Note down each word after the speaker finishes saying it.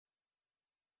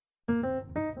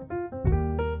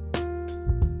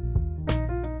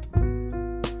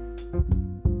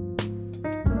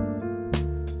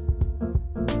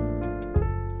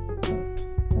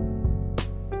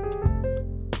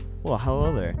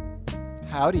hello there.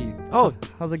 Howdy. Oh,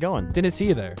 How's it going? didn't see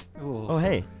you there. Ooh. Oh,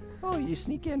 hey. Oh, you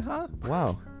sneak in, huh?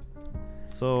 Wow.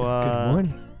 So, Good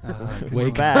morning. Good we're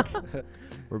Wake back.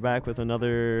 We're back with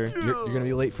another You're gonna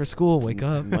be late for school. Wake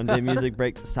up. Monday music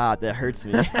break. Stop. That hurts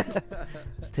me.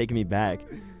 It's taking me back.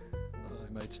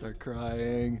 I might start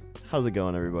crying. How's it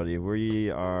going, everybody? We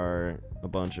are a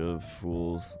bunch of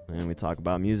fools, and we talk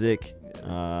about music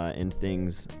and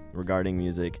things regarding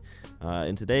music.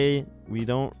 And today, we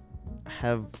don't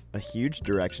have a huge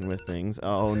direction with things.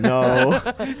 Oh, no.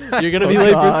 You're gonna Oh, be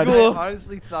late God. for school. I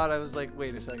honestly thought I was like,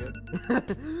 wait a second.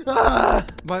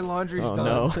 My laundry's Oh, done.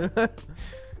 no.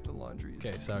 The laundry's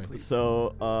Okay, sorry. complete.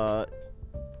 So,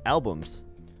 albums.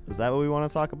 Is that what we want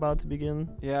to talk about to begin?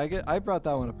 Yeah, I brought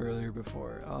that one up earlier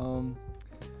before.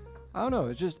 I don't know.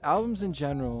 It's just albums in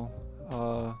general.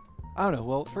 I don't know.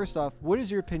 Well, first off, what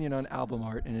is your opinion on album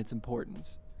art and its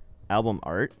importance? Album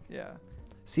art? Yeah.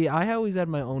 See, I always had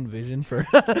my own vision for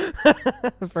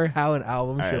for how an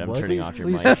album All right, should I'm look. turning off your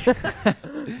please.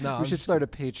 mic. No, We should start a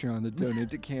Patreon to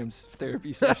donate to Cam's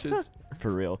therapy sessions.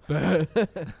 For real.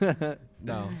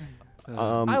 No,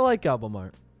 Uh, I like album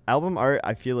art. Album art,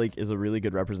 I feel like, is a really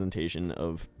good representation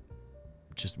of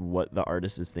just what the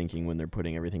artist is thinking when they're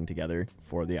putting everything together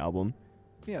for the album.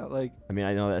 yeah, like, I mean,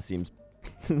 I know that seems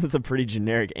that's a pretty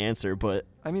generic answer, but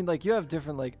I mean, like, you have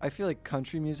different, like, I feel like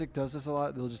country music does this a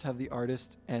lot. They'll just have the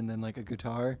artist and then, like, a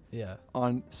guitar Yeah,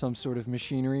 on some sort of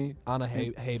machinery. on a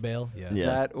hay bale. Yeah, Yeah.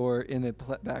 That or in the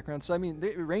background. So, I mean,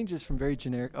 it ranges from very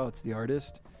generic, oh, it's the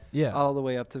artist, yeah. all the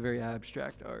way up to very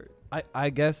abstract art. I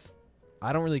guess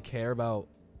I don't really care about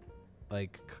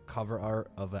like cover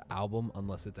art of an album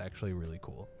unless it's actually really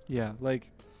cool. Yeah, like,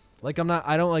 I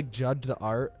don't like judge the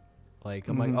art. Like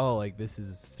I'm Mhm. like, oh, like this is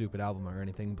a stupid album or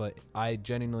anything, but I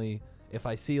genuinely, if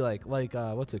I see like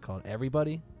what's it called,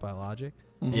 Everybody by Logic,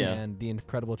 Yeah. and The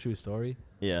Incredible True Story,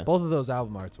 yeah. both of those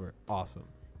album arts were awesome.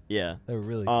 Yeah. They were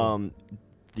really cool.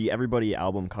 The Everybody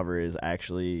album cover is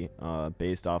actually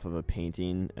based off of a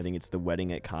painting. I think it's The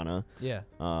Wedding at Cana. Yeah,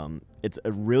 It's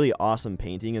a really awesome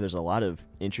painting, and there's a lot of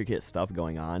intricate stuff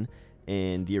going on.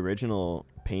 And the original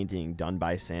painting done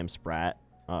by Sam Spratt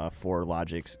for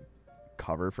Logic's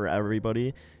cover for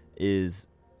Everybody is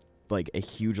like a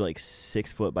huge, like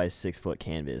 6 foot by 6 foot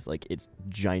canvas. Like, it's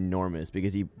ginormous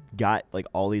because he got like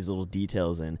all these little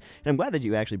details in. And I'm glad that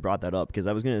you actually brought that up, because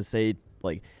I was gonna say,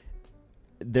 like,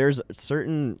 there's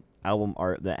certain album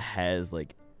art that has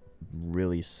like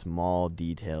really small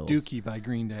details, Dookie by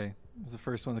Green Day is the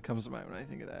first one that comes to mind when I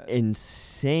think of that.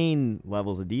 insane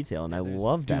levels of detail, and I There's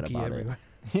love that Dookie about everywhere.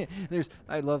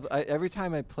 Every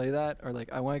time I play that, or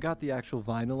like when I got the actual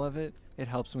vinyl of it, it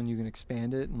helps when you can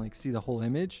expand it and like see the whole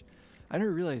image. I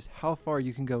never realized how far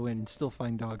you can go in and still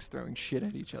find dogs throwing shit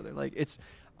at each other. Like,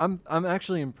 I'm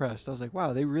actually impressed. I was like,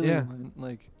 wow, they really Yeah. went,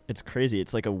 like, it. It's crazy.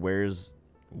 It's like a Where's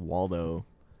Waldo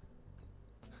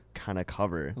kind of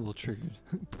cover. a little triggered.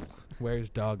 Where's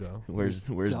Doggo? Where's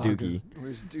Dogger? Dookie?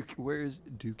 Where's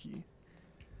Dookie?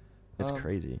 It's Um,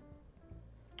 crazy.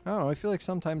 I don't know. I feel like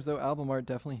sometimes though album art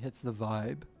definitely hits the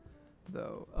vibe,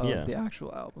 though, of Yeah. the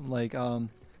actual album. Like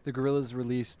the Gorillaz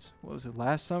released, what was it,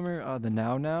 last summer? The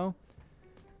Now,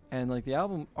 and like the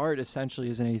album art essentially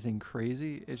isn't anything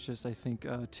crazy. It's just, I think,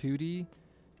 2D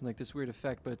and like this weird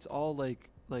effect, but it's all like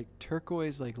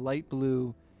turquoise, like light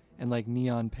blue, and like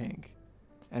neon pink,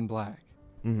 and black.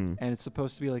 Mm-hmm. And it's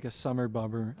supposed to be like a summer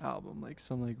bummer album, like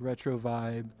some like retro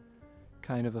vibe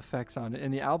kind of effects on it.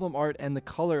 And the album art and the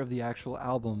color of the actual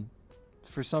album,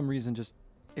 for some reason, just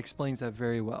explains that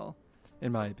very well,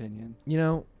 in my opinion. You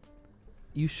know,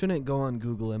 you shouldn't go on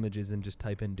Google Images and just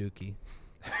type in Dookie.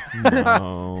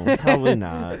 No, probably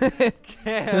not.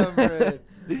 Cameron,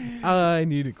 I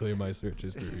need to clear my search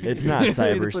history. It's not We need to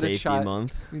Cyber put a Safety child-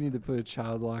 Month. we need to put a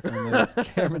child lock on that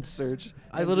Cameron search.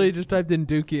 I literally just typed in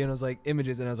Dookie and I was like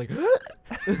images and I was like,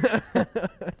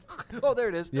 Oh, there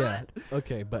it is. yeah,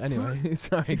 okay, but anyway,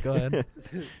 sorry, go ahead.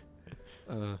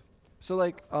 So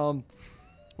like,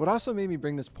 what also made me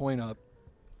bring this point up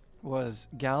was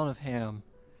Gallon of Ham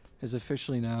has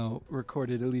officially now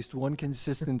recorded at least one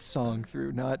consistent song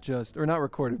through, not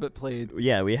recorded, but played.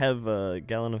 Yeah, we have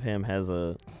Gallon of Ham has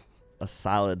a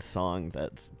solid song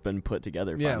that's been put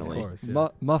together Yeah, of finally. course. Yeah.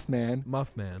 Muff Man.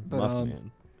 Muff Man. But, Muff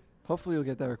Man. Hopefully you'll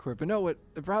get that recorded. But no, what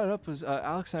brought it up was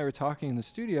Alex and I were talking in the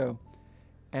studio,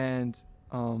 and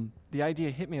the idea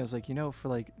hit me. I was like, for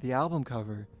like the album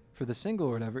cover for the single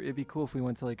or whatever, it'd be cool if we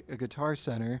went to like a Guitar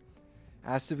Center,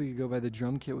 asked if we could go buy the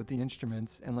drum kit with the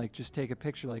instruments, and like just take a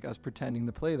picture like us pretending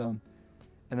to play them,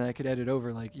 and then I could edit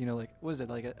over like like what is it,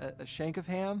 like a shank of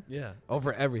ham? Yeah,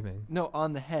 over everything. No,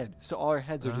 on the head. So all our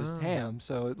heads are just Ah. ham.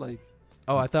 So it like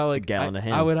Oh, I thought like gallon of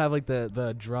ham. I would have like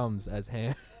the drums as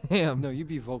ham. No, you'd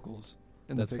be vocals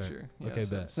in That's the fair. picture. Okay,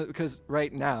 bet. So because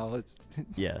right now it's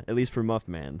Yeah, at least for Muff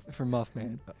Man. for Muff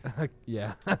Man.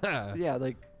 Yeah. Yeah,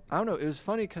 like I don't know. It was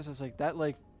funny because I was like that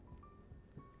like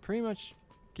pretty much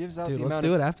gives out Dude, the let's amount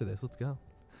do of it after this. Let's go.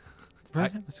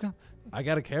 right. Let's go. I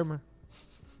got a camera.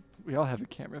 We all have a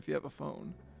camera if you have a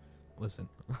phone. Listen.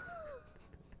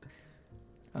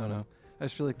 I don't know. I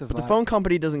just feel like the But the vibe- phone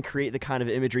company doesn't create the kind of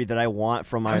imagery that I want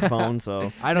from my phone,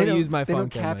 so I They don't use my They phone don't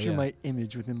camera. capture yeah. my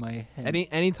image within my head.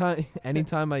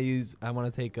 Anytime I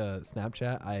want to take a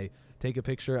Snapchat, I take a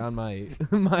picture on my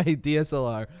my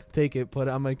DSLR, take it, put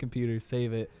it on my computer,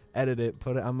 save it, edit it,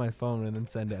 put it on my phone, and then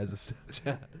send it as a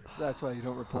Snapchat. So that's why you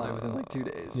don't reply within like 2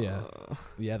 days. Yeah.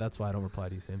 Yeah, that's why I don't reply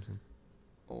to you, Samson.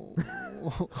 Oh.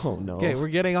 oh no. Okay, we're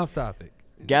getting off topic.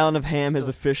 Gallon of ham has Still-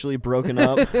 officially broken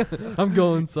up. I'm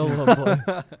going solo.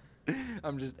 boys.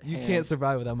 I'm just. You ham. can't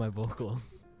survive without my vocals.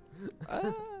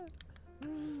 Ah.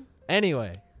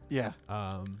 Anyway, Yeah.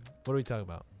 what are we talking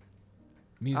about?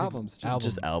 Music Albums, just-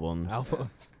 Just albums. Album.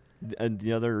 And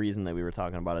the other reason that we were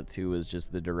talking about it too is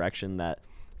just the direction that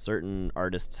certain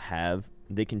artists have.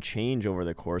 They can change over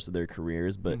the course of their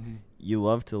careers, but Mhm. you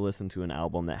love to listen to an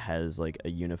album that has like a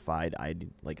unified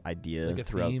idea Like a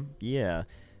throughout. theme? Yeah,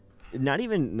 not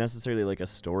even necessarily like a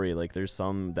story. Like there's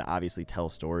some that obviously tell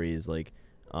stories. Like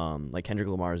Kendrick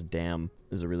Lamar's "Damn"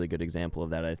 is a really good example of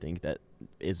that. I think that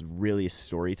is really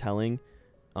storytelling.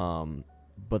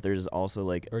 But there's also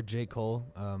like Or J. Cole,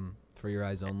 For Your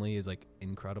Eyes Only is like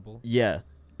incredible. yeah,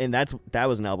 and that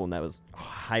was an album that was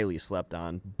highly slept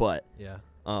on. But Yeah.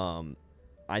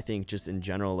 I think just in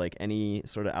general, like any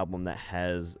sort of album that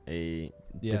has a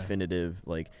Yeah. definitive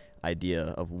like idea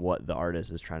of what the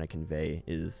artist is trying to convey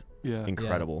is Yeah.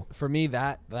 incredible. For me,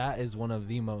 that is one of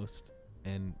the most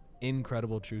and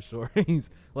incredible true stories.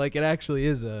 Like it actually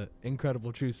is a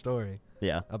incredible true story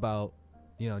Yeah. about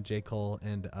J. Cole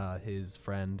and his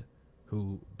friend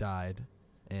who died,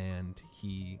 and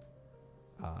he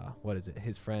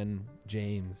his friend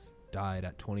James died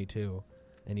at 22,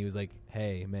 and he was like,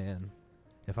 hey man,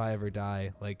 if I ever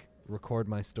die, like record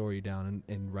my story down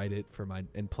and write it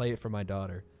and play it for my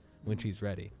daughter when she's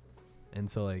ready. And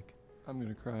so like I'm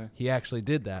gonna cry. he actually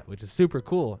did that, which is super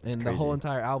cool. And the whole crazy.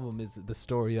 entire album is the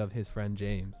story of his friend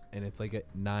James, and it's like a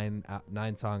nine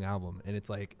song album, and it's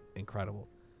like incredible.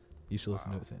 You should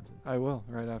listen to it, Samson. I will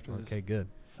right after this. Okay, good.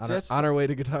 See, On, that's- our way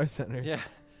to Guitar Center. Yeah.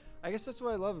 I guess that's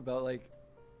what I love about like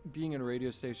being in a radio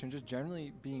station, just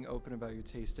generally being open about your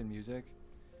taste in music,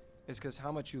 is because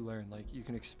how much you learn, like you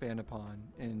can expand upon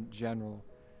in general.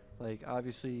 Like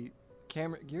obviously,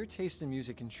 your taste in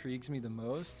music intrigues me the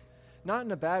most, not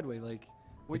in a bad way. Like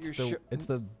what It's you're it's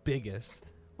the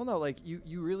biggest. well, no, like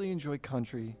you really enjoy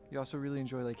country. You also really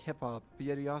enjoy like hip hop, but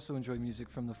yet you also enjoy music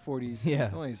from the 40s Yeah.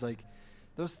 and 20s. Like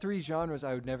those three genres,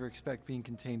 I would never expect being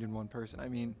contained in one person. I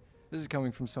mean, this is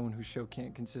coming from someone whose show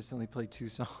can't consistently play 2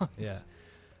 songs. Yeah.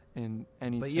 In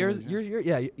any. But single you're genre.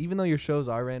 yeah. Even though your shows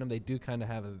are random, they do kind of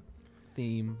have a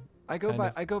theme. I go kind by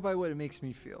of- I go by what it makes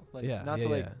me feel. Like Yeah, not yeah, to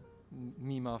like yeah.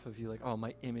 meme off of you like, oh,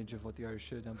 my image of what the artist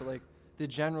should have done, but like the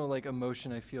general like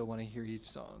emotion I feel when I hear each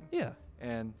song. Yeah.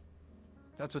 And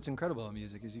that's what's incredible about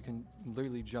music is you can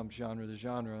literally jump genre to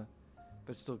genre,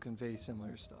 but still convey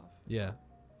similar stuff. Yeah.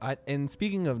 And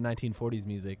speaking of 1940s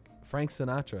music, Frank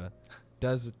Sinatra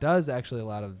does actually a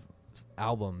lot of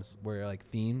albums where like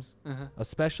themes,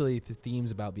 especially the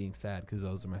themes about being sad, because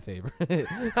those are my favorite.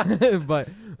 But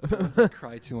Ones I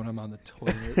cry to when I'm on the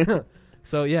toilet.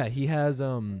 so yeah, he has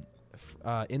in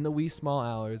the wee small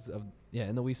hours,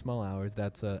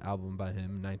 that's an album by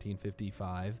him,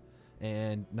 1955,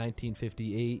 and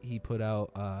 1958 he put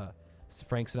out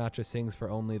Frank Sinatra Sings for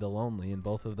Only the Lonely, and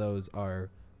both of those are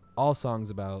all songs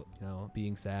about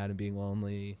being sad and being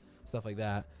lonely, stuff like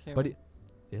that. Cameron,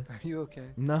 Yes. are you okay?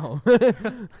 No,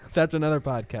 that's another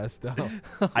podcast though.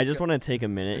 I just want to take a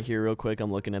minute here real quick. I'm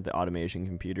looking at the automation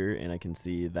computer and I can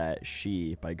see that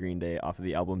She by Green Day off of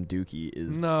the album Dookie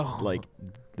is No, like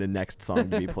the next song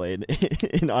to be played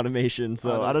in automation.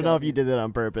 So Oh, I that's don't know gotta if you be- did that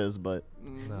on purpose, but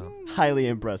No. highly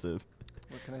impressive.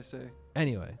 What can I say?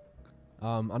 Anyway,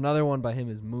 another one by him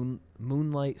is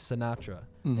Moonlight Sinatra,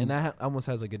 and that almost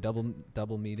has like a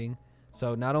double meaning.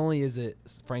 So not only is it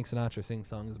Frank Sinatra sings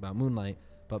songs about moonlight,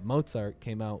 but Mozart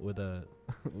came out with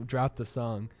dropped a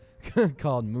song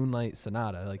called Moonlight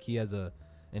Sonata. Like he has a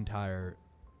entire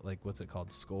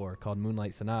score called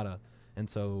Moonlight Sonata, and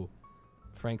so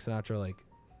Frank Sinatra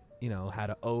had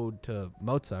an ode to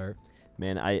Mozart.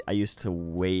 Man, I used to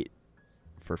wait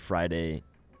for Friday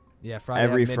Yeah, Friday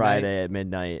every at midnight. Friday at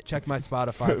midnight. Check my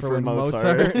Spotify for, for when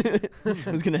Mozart. Mozart.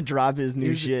 was gonna drop his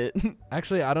new Here's- shit.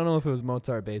 Actually, I don't know if it was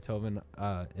Mozart or Beethoven.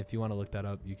 If you want to look that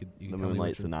up, you could The tell me Moonlight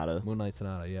which one. Sonata. Moonlight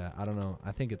Sonata. Yeah, I don't know.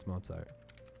 I think it's Mozart.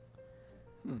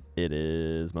 It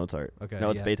is Mozart. Okay.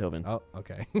 No, it's yeah. Beethoven. Oh,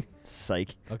 okay.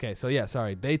 Psych. Okay, so yeah,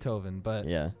 sorry, Beethoven, but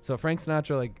Yeah. so Frank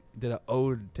Sinatra like did an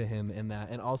ode to him in that,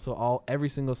 and also every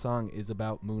single song is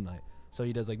about moonlight. So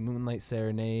he does like Moonlight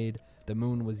Serenade, The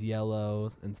Moon Was Yellow,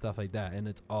 and stuff like that, and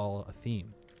it's all a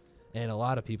theme. And a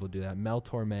lot of people do that. Mel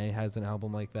Torme has an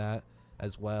album like that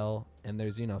as well, and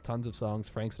there's tons of songs.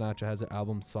 Frank Sinatra has an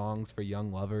album, Songs for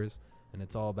Young Lovers, and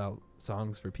it's all about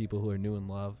songs for people who are new in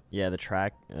love. Yeah, the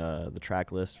track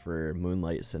list for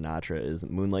Moonlight Sinatra is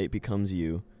Moonlight Becomes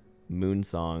You, Moon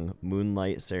Song,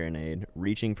 Moonlight Serenade,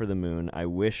 Reaching for the Moon, I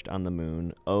Wished on the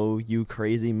Moon, Oh You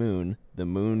Crazy Moon, The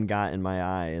Moon Got in My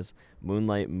Eyes,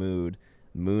 Moonlight Mood,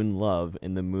 Moon Love,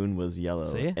 and the Moon Was Yellow,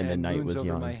 See? and the night Moon's was over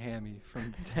young. my hammy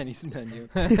from Denny's menu.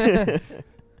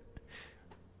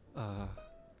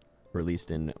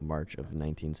 Released in March of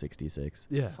 1966.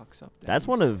 Yeah, Fucks up. That's Denny's.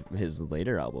 one of his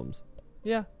later albums.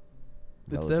 yeah.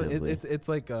 It's Relatively. it's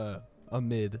like a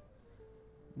mid.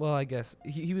 Well, I guess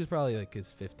he was probably like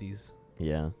his 50s.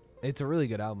 Yeah. It's a really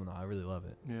good album though. I really love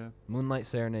it. Yeah. Moonlight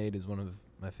Serenade is one of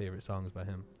my favorite songs by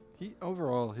him. He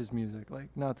overall his music, like,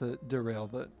 not to derail,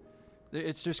 but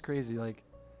it's just crazy, like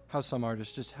how some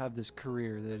artists just have this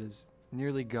career that is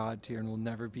nearly god tier and will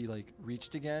never be like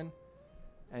reached again,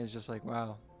 and it's just like,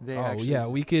 wow, they actually. Yeah,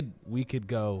 we could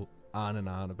go on and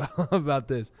on about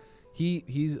this. He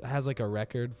has like a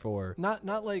record for not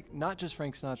just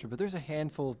Frank Sinatra, but there's a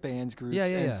handful of bands, groups, Yeah,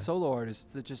 and yeah. solo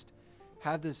artists that just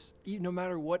have this. No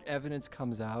matter what evidence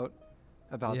comes out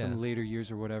about them Yeah. later years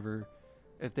or whatever,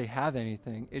 if they have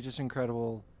anything, it's just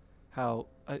incredible how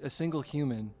a single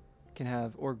human can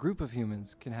have, or a group of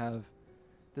humans can have,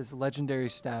 this legendary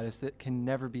status that can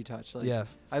never be touched. Like, yeah.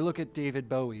 I look at David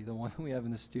Bowie, the one we have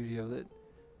in the studio, that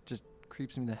just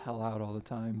creeps me the hell out all the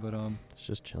time. But It's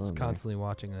just He's chilling. there. constantly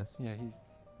watching this. yeah,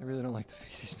 I really don't like the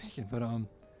face he's making. But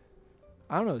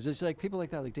I don't know, just like people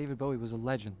like that, like David Bowie was a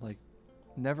legend. Like,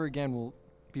 never again will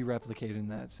be replicated in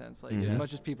that sense. Like, as Mhm.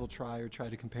 much as people try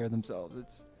to compare themselves,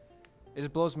 it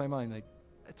just blows my mind. Like,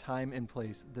 a time and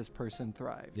place this person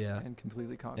thrived. Yeah. And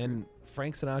completely conquered. And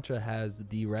Frank Sinatra has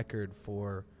the record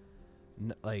for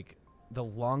like the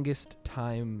longest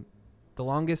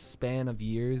span of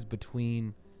years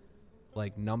between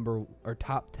like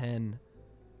top 10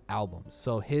 albums.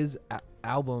 So his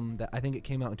album that I think it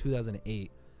came out in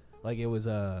 2008, like it was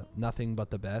Nothing But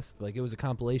the Best, like it was a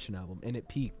compilation album, and it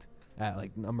peaked at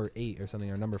like number 8 or something,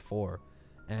 or number 4.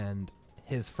 And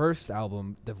his first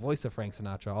album, The Voice of Frank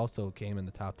Sinatra, also came in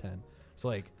the top 10. So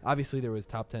like obviously there was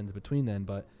top 10s between then,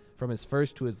 but from his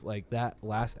first to his like that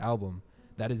last album,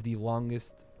 that is the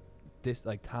longest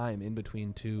time in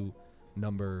between two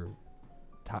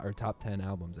top 10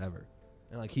 albums ever.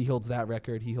 And like he holds that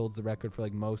record. He holds the record for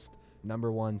like most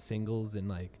number 1 singles in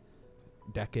like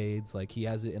decades. Like he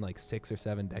has it in like 6 or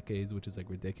 7 decades, which is like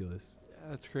ridiculous. yeah,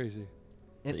 that's crazy.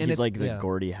 And He's it's- like the yeah,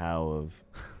 Gordie Howe of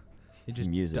it just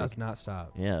music. does not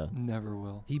stop. Yeah. Never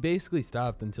will. He basically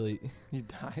stopped until he He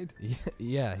died.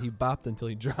 yeah, he bopped until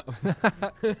he dropped.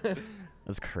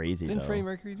 That's crazy Didn't though. Freddie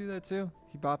Mercury do that too?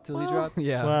 He bopped till he Well, dropped.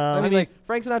 Yeah. Well, I mean, like- like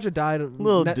Frank Sinatra died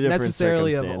little different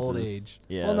necessarily of old circumstances. age.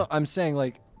 Yeah. Well, no, I'm saying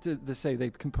like to say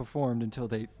they performed until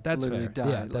they That's literally fair. died.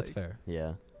 Yeah, that's like, fair.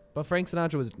 Yeah. But Frank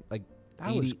Sinatra was like That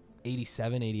 80, was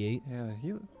 87, 88. yeah.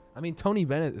 He I mean, Tony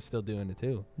Bennett is still doing it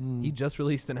too. mm. He just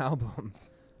released an album,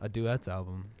 a duets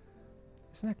album.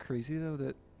 Isn't that crazy though?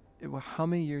 That how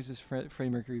many years has Freddie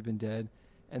Mercury been dead?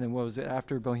 And then what was it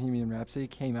after Bohemian Rhapsody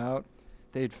came out?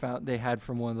 They had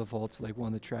from one of the vaults like one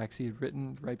of the tracks he had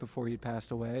written right before he had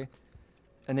passed away,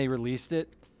 and they released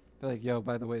it. They're like, "Yo,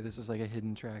 by the way, this is like a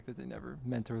hidden track that they never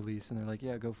meant to release," and they're like,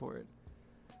 "Yeah, go for it."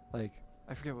 Like,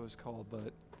 I forget what it was called,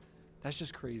 but that's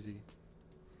just crazy.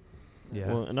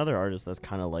 Yeah. Well, another artist that's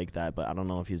kind of like that, but I don't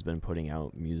know if he's been putting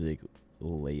out music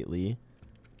lately,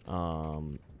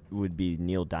 would be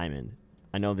Neil Diamond.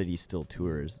 I know that he still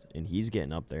tours, and he's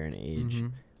getting up there in age,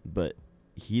 Mhm. but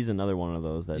he's another one of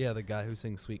those that's Yeah, the guy who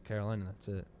sings "Sweet Caroline." That's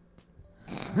it.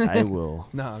 I will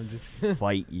No, I'm just.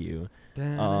 fight you.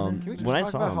 Can we just When I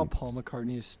talk saw about how him- Paul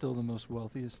McCartney is still the most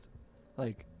wealthiest,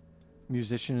 like,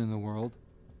 musician in the world?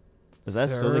 Is that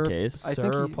still the Sir- case? I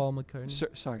think Sir he- Paul McCartney.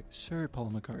 Sir Paul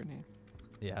McCartney.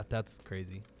 Yeah, that's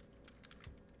crazy.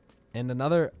 And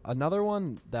another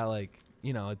one that like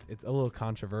it's a little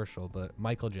controversial, but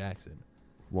Michael Jackson.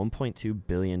 $1.2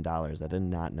 billion. I did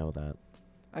not know that.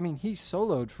 I mean, he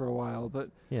soloed for a while, but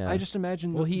Yeah. I just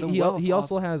imagine Well, the he wealth he off-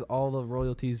 also has all the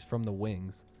royalties from the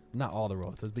Wings, not all the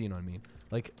royalties, but you know what I mean.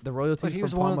 Like the royalties But he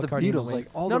was from one Paul of the McCartney and Beatles, Wings. like,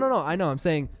 all no, the- no, I know. I'm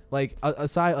saying like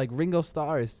aside, like Ringo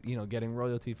Starr is, you know, getting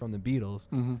royalty from the Beatles,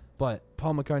 Mm-hmm. but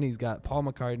Paul McCartney's got Paul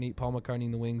McCartney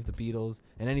and the Wings, the Beatles,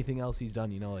 and anything else he's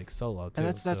done, you know, like solo too. And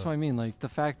that's so. what I mean. Like the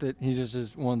fact that he just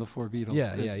is one of the 4 Beatles.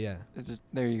 Yeah, is, yeah. It just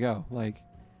there you go. Like,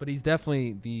 But he's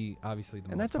definitely obviously the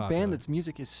and most that's a popular. band that's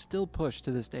music is still pushed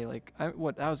to this day. Like, that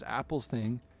was Apple's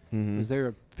thing. Mhm. Was they're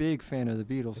a big fan of the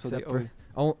Beatles, so they Except for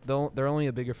they're only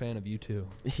a bigger fan of you too.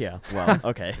 Yeah. Well,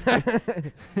 okay.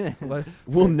 What?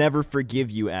 We'll never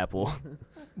forgive you, Apple.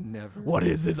 never. What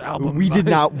is this album? We did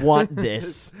by? not want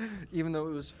this. Even though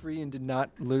it was free and did not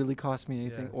literally cost me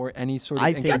anything Yeah. or any sort of.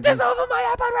 I think- Get this off of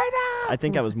my iPad right now. I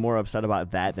think I was more upset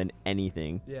about that than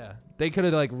anything. Yeah, they could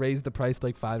have like raised the price to,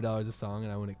 like $5 a song,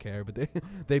 and I wouldn't care. But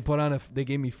they put on they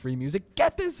gave me free music.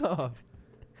 Get this off.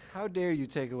 How dare you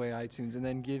take away iTunes and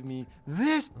then give me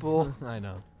this bull? I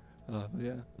know.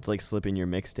 Yeah, It's like slipping your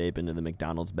mixtape into the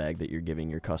McDonald's bag that you're giving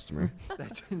your customer.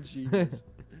 that's ingenious.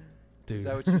 Dude, Is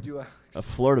that what you do, Alex? A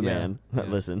Florida Yeah, man. yeah.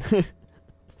 Listen,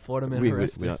 Florida man we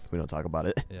arrested. don't talk about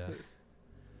it. Yeah.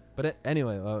 But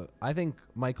anyway, I think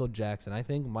Michael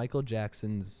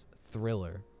Jackson's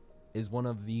Thriller is one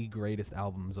of the greatest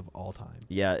albums of all time.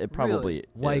 Yeah, it probably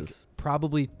Like is.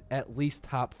 probably at least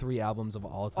top 3 albums of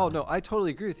all time. Oh no, I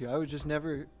totally agree with you. I would just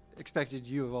never expected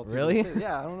you of all people. Really? To say,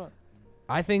 yeah, I don't know.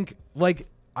 I think like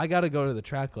I gotta go to the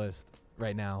track list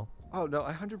right now. Oh no,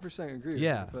 I 100% agree.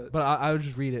 Yeah, with you, but I would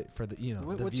just read it for the the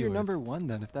what's your viewers. number 1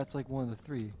 then? If that's like one of the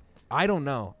 3, I don't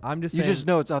know. I'm just you saying. just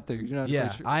know it's up there. You're not. Yeah,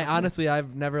 quite sure. I honestly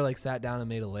I've never like sat down and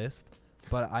made a list,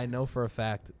 but I know for a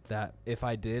fact that if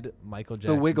I did, Michael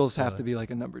Jackson. the Wiggles have to be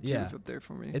like a number 2 Yeah. up there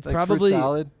for me. It's like probably- Fruit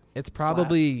Salad. It's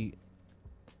probably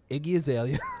Iggy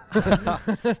Azalea,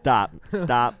 Stop. Nicki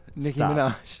Stop.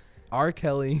 Minaj. R.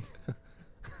 Kelly,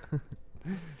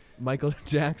 Michael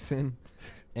Jackson,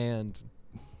 and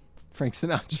Frank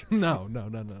Sinatra.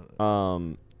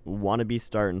 no. Wanna Be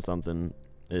Starting Something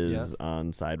is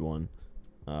on side 1.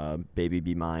 Baby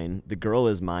Be Mine. The Girl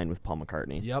Is Mine with Paul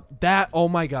McCartney. Yep. That. Oh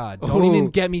my God. Don't even Oh.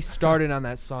 get me started on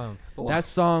that song. Oh. That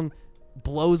song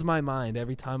blows my mind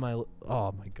every time oh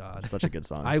my God. Such a good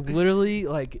song. I literally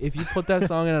like if you put that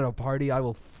song in at a party, I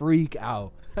will freak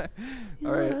out.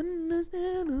 All right.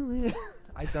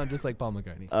 I sound just like Paul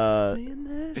McCartney.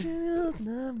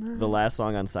 The last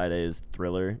song on side A is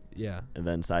Thriller, Yeah. and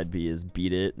then side B is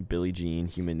Beat It, Billie Jean,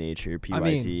 Human Nature, PYT, I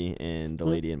mean, and The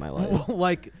Lady in My Life.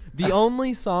 Like the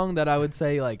only song that I would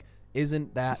say like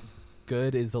isn't that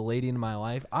good is The Lady in My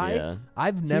Life. Yeah.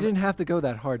 I've He never didn't have to go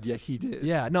that hard, yet he did.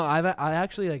 Yeah, no, I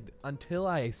actually like until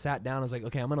I sat down I was like,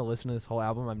 okay, I'm going to listen to this whole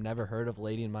album. I've never heard of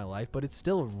Lady in My Life, but it's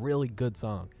still a really good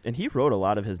song. And he wrote a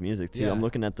lot of his music too. Yeah. I'm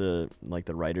looking at the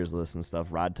writers list and stuff.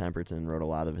 Rod Temperton wrote a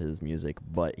lot of his music,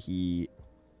 but he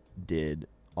did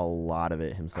a lot of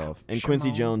it himself. And Quincy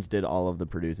Shimon. Jones did all of the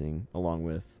producing along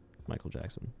with Michael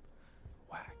Jackson.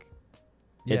 Whack.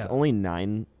 Yeah. It's only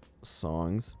 9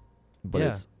 songs, but Yeah.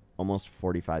 it's almost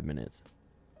 45 minutes.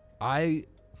 I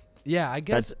guess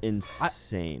That's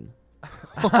insane.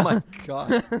 Oh my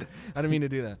God. I didn't mean to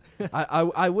do that.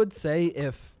 I would say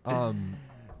if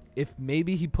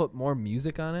maybe he put more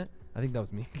music on it. I think that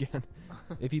was me again.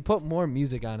 If he put more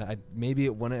music on it, maybe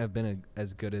it wouldn't have been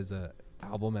as good as a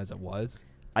album as it was.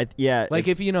 Like Like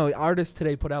it's- if artists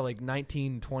today put out like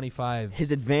 1925.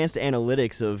 his advanced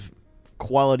analytics of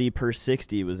quality per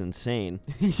 60 was insane.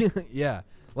 Yeah.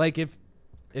 Like if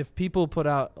people put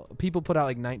out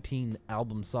like 19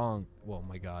 album song. Whoa,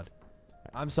 my God.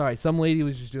 I'm sorry. Some lady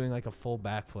was just doing like a full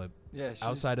backflip Yeah. She's,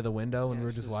 outside of the window, and yeah, we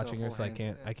were she just just watching her, full so hands,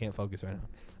 yeah. I can't focus right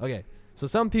now. Okay, so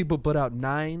some people put out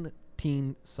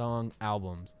 19 song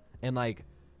albums, and like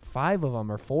 5 of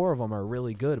them or 4 of them are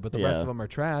really good, but the rest Yeah. of them are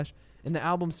trash, and the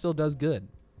album still does good.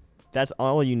 That's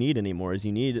all you need anymore. Is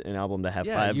you need an album to have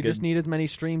Yeah, 5 you good. just need as many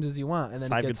streams as you want, and then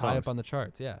 5 it gets good high songs. up on the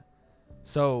charts. Yeah,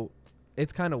 so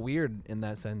it's kind of weird in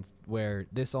that sense where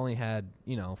this only had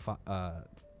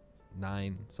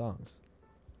 9 songs.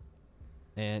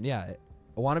 And yeah,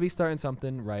 I Want to Be Starting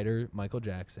Something, writer Michael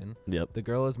Jackson. Yep. The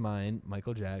Girl Is Mine,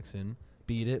 Michael Jackson.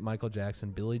 Beat It, Michael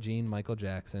Jackson. Billie Jean, Michael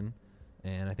Jackson.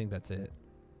 And I think that's it.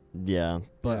 Yeah.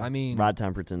 But Yeah. I mean, Rod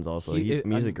Temperton's also he's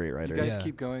music great You writer. guys Yeah.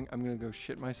 keep going. I'm gonna go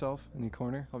shit myself in the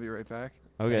corner. I'll be right back.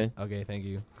 Okay. Okay, thank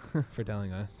you for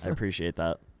telling us. I appreciate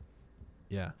that.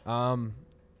 Yeah.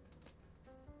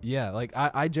 Yeah, like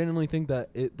I genuinely think that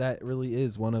really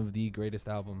is one of the greatest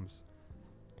albums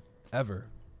ever.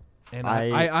 And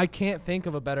I can't think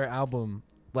of a better album.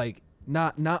 Like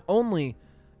not only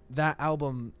that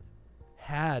album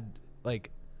had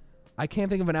like I can't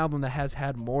think of an album that has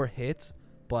had more hits,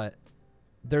 but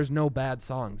there's no bad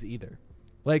songs either.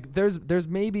 Like there's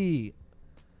maybe,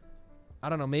 I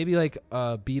don't know, maybe like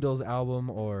a Beatles album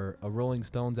or a Rolling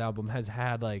Stones album has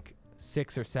had like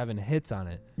 6 or 7 hits on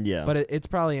it. Yeah. But it's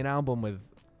probably an album with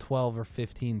 12 or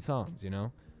 15 songs, you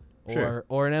know? Sure.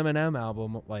 Or an Eminem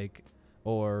album, like,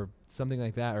 or something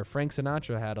like that. Or Frank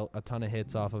Sinatra had a ton of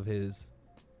hits off of his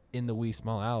In the Wee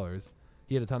Small Hours.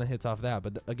 He had a ton of hits off that.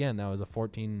 But again, that was a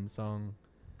 14-song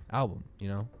album, you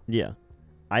know? Yeah.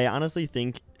 I honestly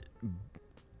think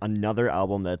another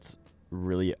album that's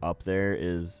really up there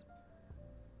is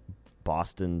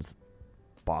Boston's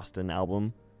Boston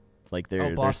album. Like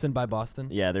their Boston by Boston?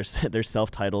 Yeah, their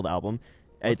self-titled album.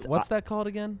 What's that called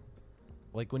again?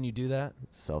 Like when you do that?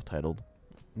 Self-titled.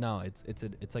 No, it's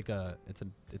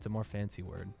a more fancy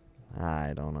word.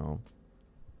 I don't know.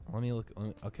 Let me look.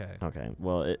 Okay. Okay.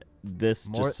 Well, this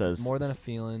just says more than a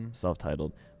feeling.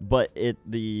 Self-titled, but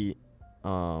See,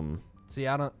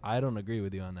 I don't agree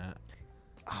with you on that.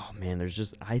 Oh man,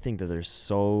 I think that there's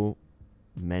so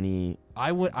many.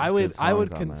 I would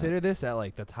consider this at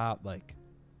like the top like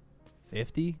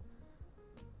 50,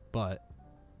 but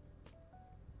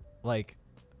like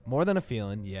More Than a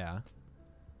Feeling, yeah.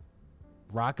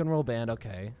 Rock and Roll Band,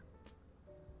 okay.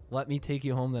 Let Me Take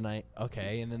You Home Tonight,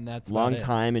 okay, and then that's Long about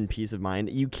Time and Peace of Mind.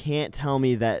 You can't tell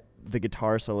me that the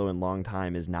guitar solo in Long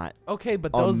Time is not okay,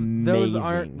 but amazing.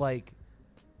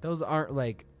 those aren't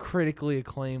like critically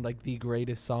acclaimed like the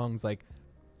greatest songs. Like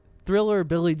Thriller,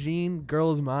 Billie Jean,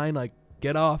 Girl Is Mine, like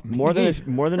get off me. More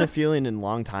than a Feeling and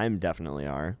Long Time definitely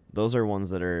are. Those are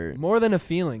ones that are More Than a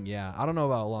Feeling. Yeah, I don't know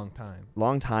about a Long Time.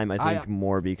 Long Time. I think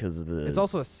more because of the. It's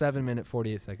also a 7-minute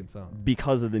 48-second song.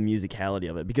 Because of the musicality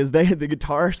of it. Because the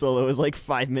guitar solo is like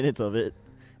 5 minutes of it.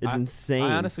 It's insane.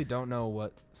 I honestly don't know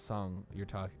what song you're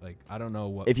talking. Like I don't know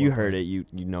what. If you heard it, you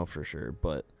know for sure.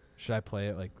 But should I play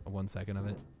it like 1 second of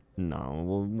it? No,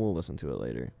 we'll listen to it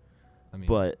later. I mean,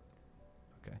 but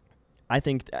okay. I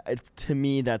think to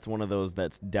me that's one of those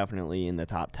that's definitely in the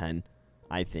top 10.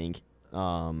 I think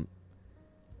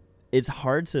it's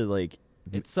hard to like.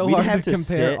 It's so hard to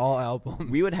compare all albums.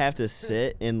 We would have to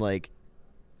sit and like,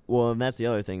 well, and that's the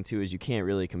other thing too is you can't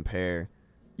really compare.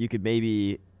 You could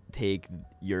maybe take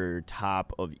your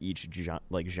top of each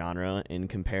genre and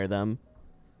compare them.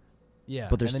 Yeah,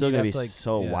 but they're still gonna be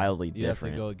so wildly different. You have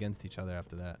to go against each other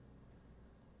after that.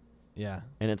 Yeah,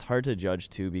 and it's hard to judge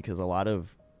too because a lot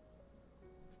of,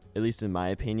 at least in my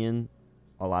opinion,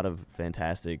 a lot of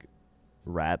fantastic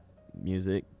rap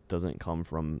music doesn't come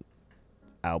from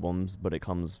albums, but it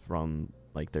comes from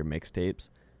like their mixtapes,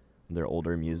 their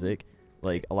older music.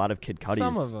 Like a lot of Kid Cudi's.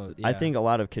 Some of it, yeah. I think a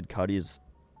lot of Kid Cudi's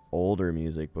older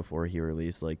music before he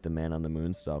released like the Man on the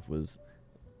Moon stuff was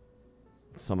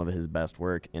some of his best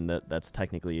work, and that's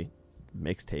technically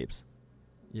mixtapes.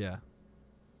 Yeah.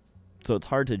 So it's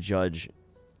hard to judge,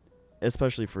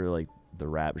 especially for like the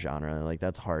rap genre. Like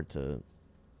that's hard to.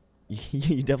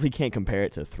 You definitely can't compare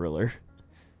it to Thriller.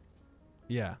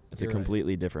 Yeah, it's a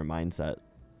completely different mindset.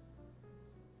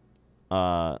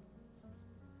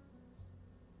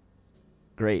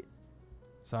 Great.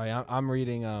 Sorry, I'm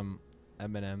reading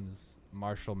Eminem's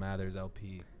Marshall Mathers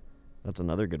LP. That's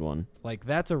another good one. Like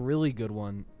that's a really good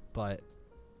one, but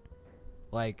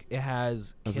like it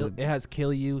has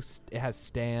Kill You, it has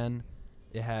Stan,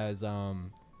 it has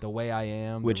The Way I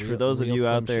Am. Which for those of you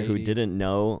out there who didn't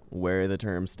know where the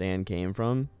term Stan came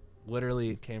from, literally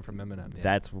it came from Eminem. Yeah.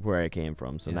 That's where it came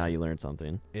from. So now you learned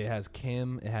something. It has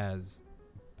Kim, it has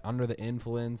Under the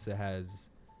Influence, it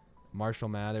has Marshall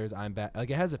Mathers, I'm Back.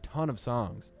 Like it has a ton of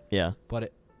songs. Yeah.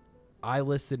 But I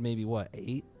listed maybe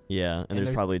 8? Yeah, and there's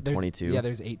probably 22. Yeah,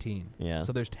 there's 18. Yeah.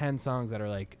 So there's 10 songs that are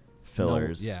like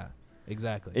fillers. Yeah,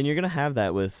 exactly. And you're going to have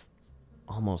that with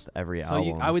almost every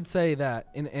album. I would say that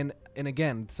and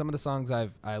again, some of the songs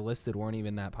I listed weren't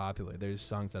even that popular. There's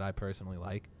songs that I personally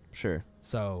like. Sure.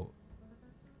 So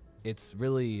it's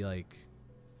really like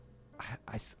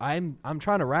I'm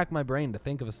trying to rack my brain to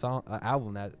think of an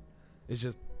album that is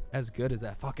just as good as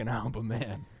that fucking album,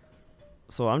 man.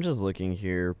 So I'm just looking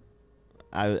here.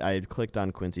 I had clicked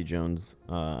on Quincy Jones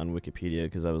on Wikipedia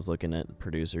because I was looking at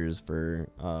producers for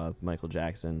Michael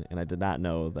Jackson, and I did not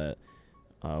know that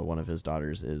one of his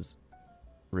daughters is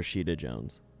Rashida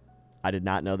Jones. I did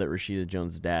not know that Rashida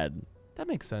Jones' dad that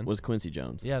makes sense was Quincy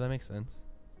Jones. Yeah, that makes sense.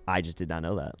 I just did not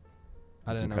know that.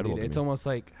 I didn't know either. It's almost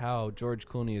like how George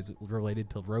Clooney is related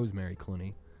to Rosemary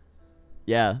Clooney.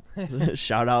 Yeah.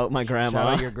 Shout out my grandma.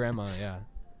 Shout out your grandma, yeah.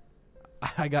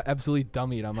 I got absolutely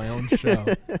dummied on my own show.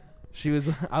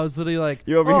 I was literally like,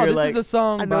 you're over here this like, is a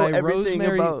song I know by everything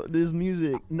Rosemary about this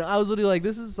music. No, I was literally like,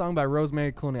 this is a song by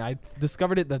Rosemary Clooney. I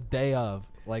discovered it the day of.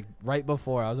 like right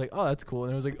before. I was like, oh, that's cool.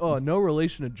 And it was like, oh, no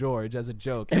relation to George as a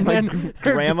joke. And my then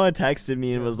grandma texted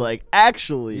me and was like,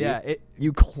 actually, yeah,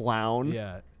 you clown.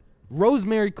 yeah.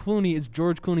 Rosemary Clooney is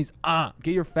George Clooney's aunt.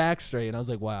 Get your facts straight. And I was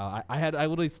like, wow. I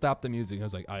literally stopped the music. I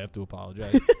was like, I have to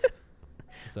apologize.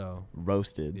 So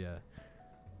Roasted. yeah.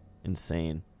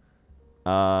 Insane.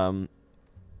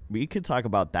 We could talk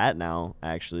about that now,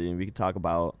 actually, and we could talk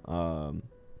about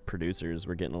producers.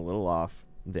 We're getting a little off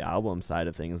the album side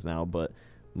of things now, but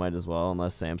might as well,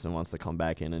 unless Samson wants to come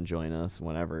back in and join us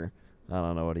whenever. I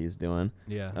don't know what he's doing.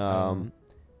 Yeah.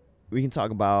 We can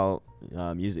talk about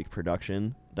music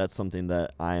production. That's something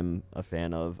that I'm a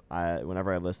fan of.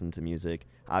 Whenever I listen to music,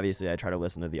 obviously I try to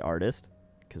listen to the artist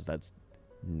because that's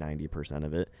 90%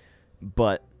 of it.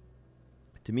 But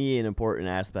to me, an important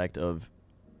aspect of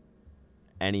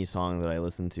any song that I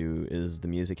listen to is the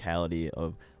musicality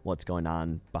of what's going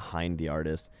on behind the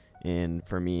artist. And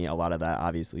for me, a lot of that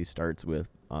obviously starts with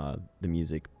the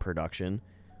music production.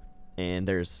 And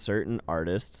there's certain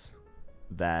artists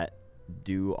that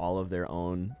do all of their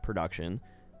own production,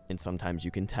 and sometimes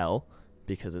you can tell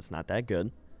because it's not that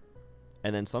good.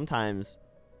 And then sometimes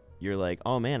you're like,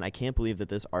 oh man, I can't believe that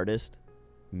this artist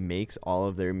makes all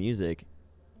of their music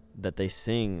that they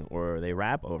sing or they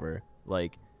rap over,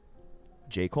 like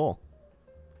J. Cole.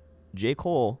 J.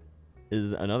 Cole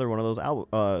is another one of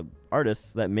those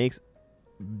artists that makes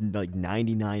like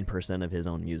 99% of his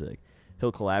own music.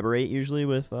 He'll collaborate usually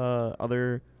with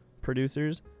other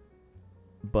producers,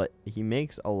 but he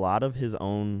makes a lot of his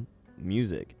own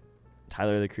music.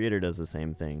 Tyler, the Creator, does the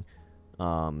same thing.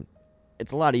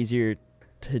 It's a lot easier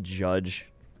to judge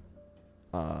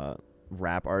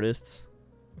rap artists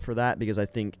for that because I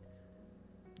think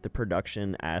the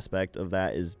production aspect of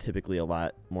that is typically a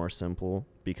lot more simple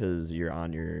because you're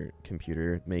on your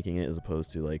computer making it as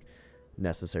opposed to like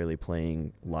necessarily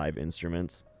playing live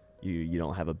instruments. You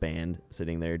don't have a band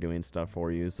sitting there doing stuff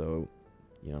for you, so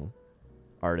you know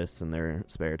artists in their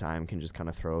spare time can just kind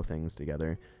of throw things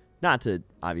together. Not to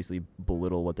obviously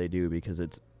belittle what they do because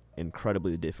it's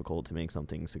incredibly difficult to make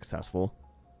something successful,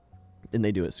 and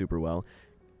they do it super well.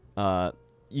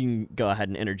 You can go ahead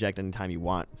and interject anytime you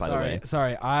want, by the way.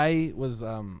 Sorry, I was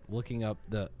looking up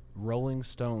the Rolling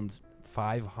Stones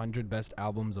 500 best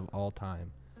albums of all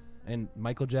time, and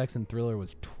Michael Jackson Thriller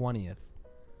was 20th.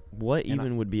 What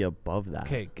even would be above that?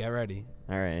 Okay, get ready.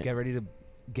 All right. Get ready to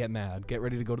get mad. Get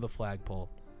ready to go to the flagpole.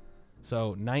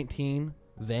 So 19,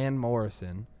 Van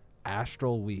Morrison,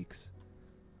 Astral Weeks,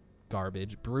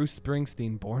 garbage. Bruce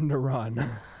Springsteen, Born to Run.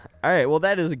 All right, well,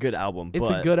 that is a good album. It's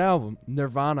a good album.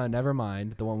 Nirvana,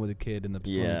 Nevermind, the one with the kid in the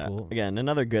swimming pool. Again,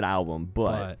 another good album,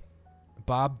 but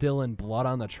Bob Dylan, Blood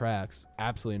on the Tracks,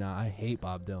 absolutely not. I hate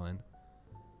Bob Dylan.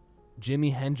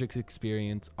 Jimi Hendrix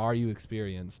Experience, Are You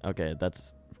Experienced? Okay,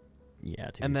 that's to be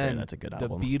and fair, then that's a good the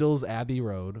album. Beatles, Abbey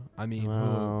Road. I mean,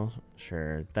 well,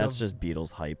 sure. That's just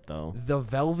Beatles hype, though. The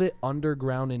Velvet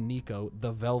Underground and Nico,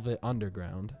 The Velvet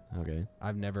Underground. Okay.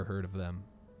 I've never heard of them.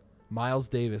 Miles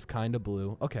Davis, Kinda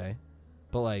Blue. Okay.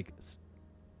 But, like,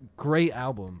 great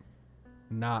album.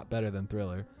 Not better than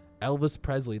Thriller. Elvis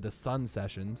Presley, The Sun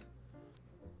Sessions.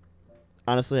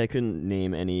 Honestly, I couldn't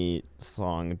name any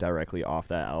song directly off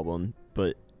that album,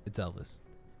 but It's Elvis.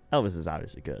 Elvis is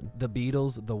obviously good. The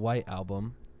Beatles, The White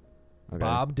Album. Okay.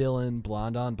 Bob Dylan,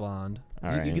 Blonde on Blonde. You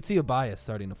right. can see a bias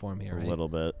starting to form here, right? A little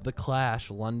bit. The Clash,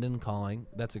 London Calling.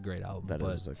 That's a great album, That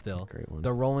but is a still. great one.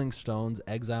 The Rolling Stones,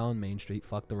 Exile on Main Street.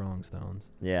 Fuck the Rolling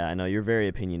Stones. Yeah, I know. You're very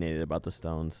opinionated about the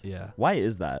Stones. Yeah. Why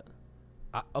is that?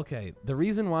 Okay, the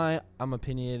reason why I'm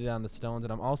opinionated on the Stones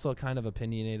and I'm also kind of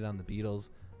opinionated on the Beatles,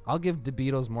 I'll give the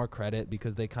Beatles more credit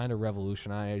because they kind of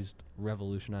revolutionized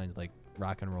like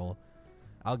rock and roll.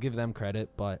 I'll give them credit,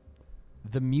 but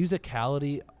the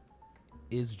musicality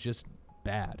is just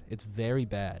bad. It's very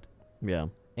bad. Yeah.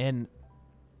 And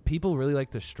people really like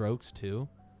the Strokes too.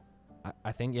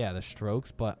 I think, yeah, the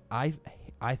Strokes, but I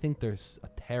think they're a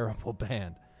terrible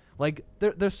band. Like,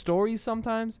 their stories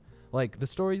sometimes, like the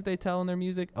stories they tell in their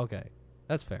music, okay,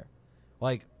 that's fair.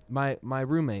 Like, my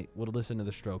roommate would listen to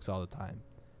the Strokes all the time,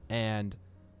 and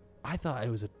I thought it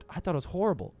was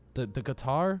horrible. The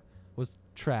guitar was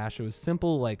trash. It was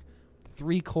simple, like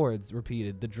 3 chords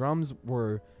repeated. The drums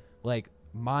were like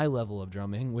my level of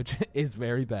drumming, which is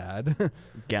very bad.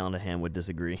 Gallagher would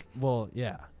disagree. Well,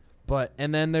 yeah, but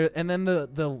and then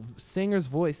the singer's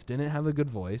voice didn't have a good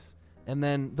voice, and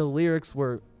then the lyrics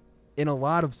were, in a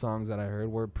lot of songs that I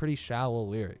heard, were pretty shallow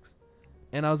lyrics,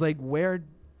 and I was like, where's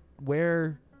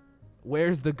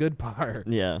the good part?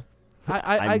 Yeah.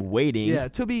 I'm waiting. Yeah,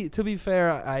 to be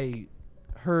fair, I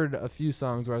heard a few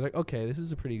songs where I was like, okay, this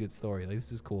is a pretty good story. Like,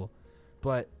 this is cool.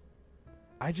 But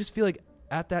I just feel like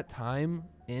at that time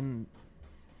in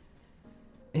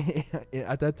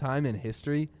at that time in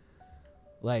history,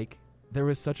 like there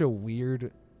was such a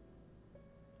weird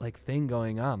like thing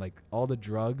going on, like all the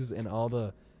drugs and all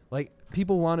the like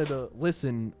people wanted to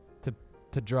listen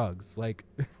to drugs, like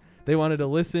they wanted to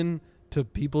listen to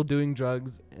people doing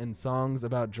drugs and songs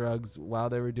about drugs while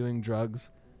they were doing drugs.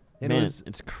 And Man,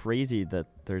 it's crazy that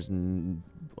there's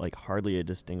like hardly a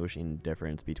distinguishing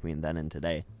difference between then and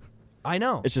today. I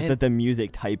know. It's just that the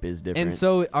music type is different. And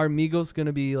so are Migos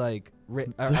gonna be like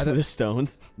the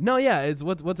Stones? No, yeah. It's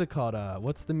what's it called?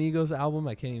 What's the Migos album?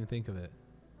 I can't even think of it.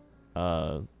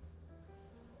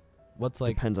 What's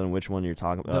like depends on which one you're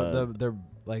talking about. The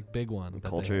like big one.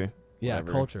 Culture. Yeah,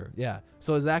 whatever. Culture. Yeah.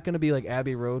 So is that gonna be like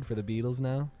Abbey Road for the Beatles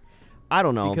now? I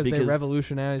don't know because they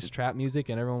revolutionized trap music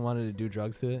and everyone wanted to do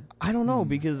drugs to it. I don't know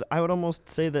because I would almost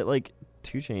say that like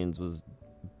 2 Chainz was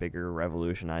bigger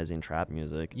revolutionizing trap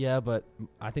music. Yeah, but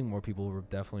I think more people will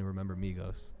definitely remember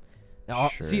Migos.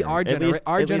 Sure. See, our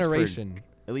generation.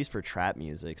 At least for trap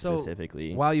music So,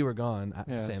 specifically. While you were gone,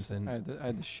 Yes, Samson, I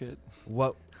had the shit.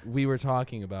 what we were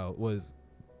talking about was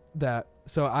that.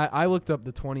 So I looked up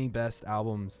the 20 best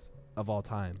albums of all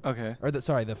time. Okay. Or the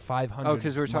 500. Oh,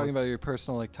 because we were talking about your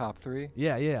personal like top 3.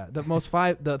 Yeah.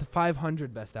 The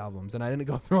 500 best albums, and I didn't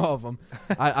go through all of them.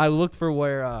 I looked for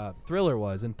where Thriller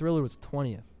was, and Thriller was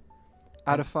 20th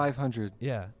Out of 500.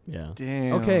 Yeah. Yeah.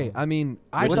 Damn. Okay. I mean,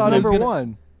 I What's thought it was number gonna-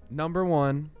 one? Number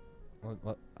one.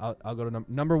 I'll go to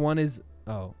number one is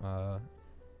the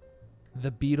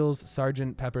Beatles'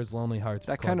 Sgt. Pepper's Lonely Hearts.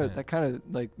 That Club kind Band.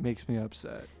 of like makes me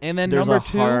upset. And then There's number a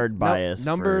two, hard bias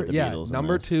for the Beatles in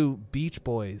number this. 2, Beach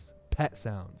Boys, Pet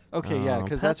Sounds. Okay, yeah,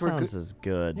 because Pet that's where Sounds is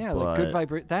good. yeah, but like good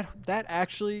vibration. That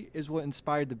actually is what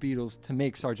inspired the Beatles to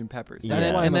make Sgt. Pepper's. Yeah.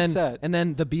 That's why I'm and then, upset. And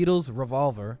then the Beatles'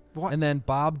 Revolver. What? And then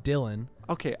Bob Dylan.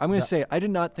 Okay, I'm gonna say I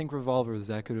did not think Revolver was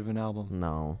that good of an album.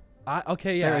 No.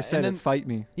 There, I said and then, it. Fight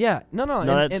me. Yeah, no. No,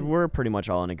 and, we're pretty much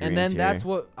all in agreement and then here. that's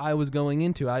what I was going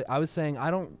into. I was saying I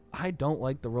don't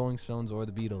like the Rolling Stones or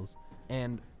the Beatles,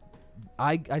 and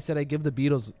I said I give the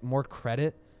Beatles more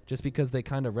credit just because they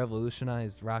kind of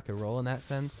revolutionized rock and roll in that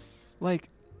sense. Like,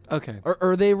 okay,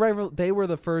 Or they were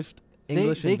the first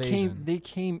English invasion. They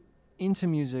came into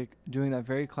music doing that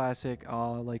very classic,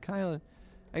 like kind of,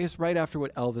 I guess right after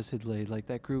what Elvis had laid, like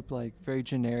that group, like very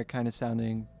generic kind of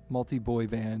sounding multi-boy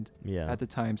band at the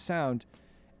time sound.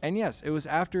 And yes, it was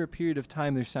after a period of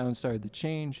time their sound started to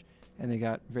change and they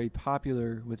got very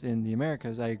popular within the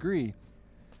Americas. I agree.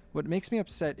 What makes me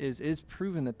upset is it is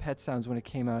proven that Pet Sounds, when it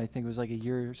came out, I think it was like a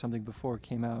year or something before it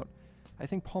came out, I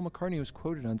think Paul McCartney was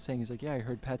quoted on saying, he's like, yeah, I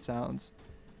heard Pet Sounds.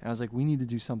 And I was like, we need to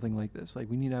do something like this. Like,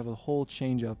 we need to have a whole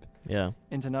change up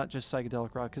into not just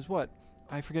psychedelic rock. Because what?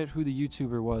 I forget who the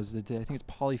YouTuber was that did. I think it's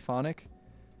Polyphonic.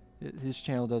 His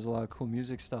channel does a lot of cool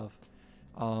music stuff.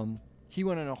 He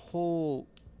went in a whole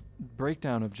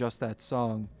breakdown of just that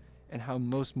song and how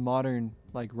most modern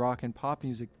like rock and pop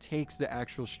music takes the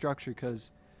actual structure,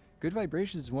 because Good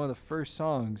Vibrations is one of the first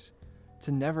songs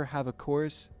to never have a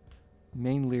chorus,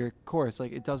 main lyric chorus.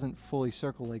 Like, it doesn't fully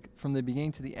circle. Like, from the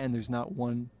beginning to the end, there's not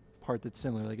one part that's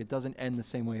similar. Like, it doesn't end the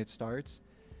same way it starts.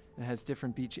 It has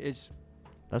different beats.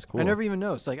 That's cool. I never even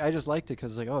noticed. Like, I just liked it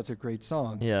because like, oh, it's a great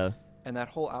song. Yeah. And that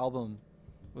whole album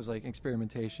was like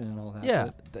experimentation and all that. Yeah,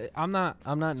 I'm not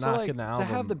So knocking like, the album.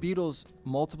 to have the Beatles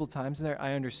multiple times in there,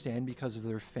 I understand because of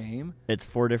their fame. It's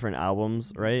 4 different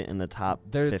albums, right? In the top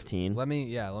 15. Let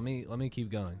me keep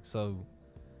going.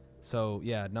 So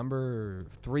yeah, number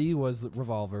 3 was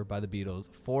Revolver by the Beatles.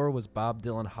 4 was Bob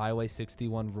Dylan Highway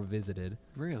 61 Revisited.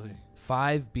 Really?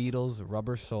 5 Beatles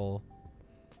Rubber Soul.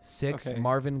 6 Okay.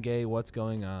 Marvin Gaye What's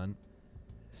Going On.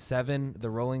 7 The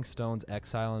Rolling Stones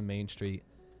Exile on Main Street.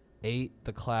 8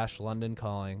 The Clash London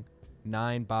Calling.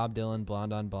 9 Bob Dylan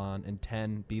Blonde on Blonde. And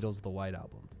 10 Beatles The White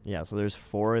Album. Yeah, so there's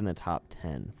 4 in the top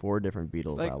 10. 4 different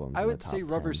Beatles Like, albums. I in the would top say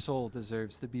Rubber 10. Soul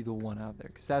deserves to be the one out there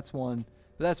because that's one.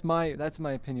 But that's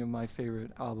my opinion of my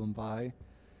favorite album by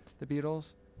the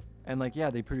Beatles. And like, yeah,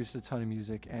 they produced a ton of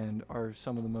music and are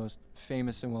some of the most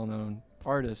famous and well-known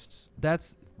artists.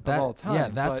 That's all time, Yeah,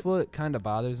 that's but- what kind of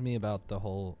bothers me about the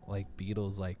whole like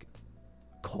Beatles like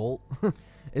cult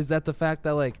is that the fact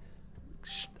that like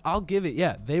I'll give it,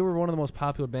 yeah, they were one of the most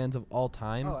popular bands of all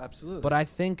time. Oh, absolutely. But I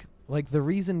think like the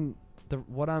reason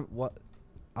what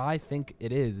I think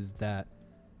it is that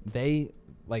they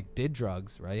like did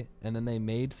drugs, right? And then they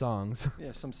made songs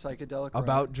yeah, some psychedelic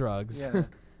about rock. drugs. Yeah.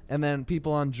 And then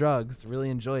people on drugs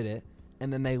really enjoyed it.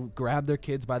 And then they grab their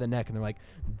kids by the neck and they're like,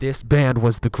 this band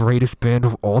was the greatest band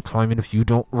of all time. And if you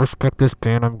don't respect this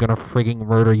band, I'm going to frigging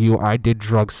murder you. I did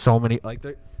drugs so many. Like,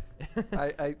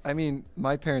 I mean,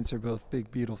 my parents are both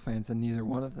big Beatle fans, and neither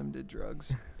one of them did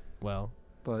drugs. Well,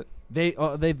 But they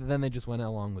just went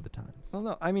along with the times. well,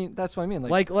 no, I mean that's what I mean.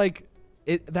 Like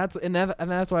that's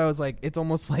why I was like, it's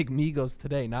almost like Migos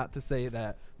today. Not to say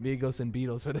that Migos and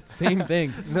Beatles are the same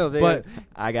thing. no, they. but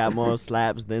I got more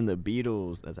slaps than the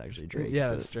Beatles. That's actually Drake. yeah,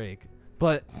 but- that's Drake.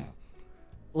 But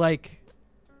like,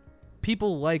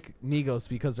 people like Migos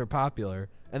because they're popular,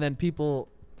 and then people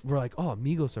were like, "Oh,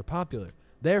 Migos are popular,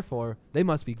 therefore they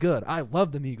must be good. I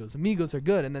love the Migos. The Migos are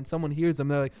good." And then someone hears them,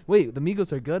 they're like, "Wait, the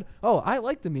Migos are good? Oh, I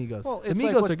like the Migos. well, the it's Migos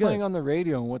like what's are good." playing on the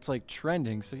radio and what's like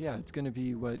trending. So yeah, it's gonna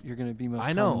be what you're gonna be most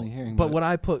I know, commonly hearing. but when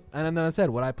I put, and then I said,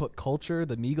 would I put Culture,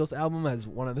 the Migos album, as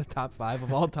one of the top 5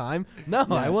 of all time? No,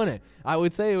 I Yes. wouldn't. I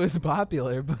would say it was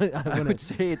popular, but I I would wouldn't.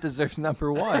 say it deserves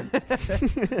number 1.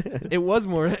 It was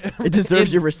more. It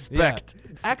deserves your respect.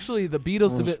 Actually, the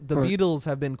Beatles, Respect. the Beatles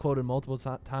have been quoted multiple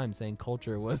times saying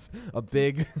Culture was a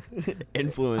big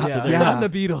Influence. yeah, to Yeah. on the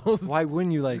Beatles. Why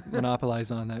wouldn't you like monopolize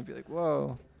on that? Be like,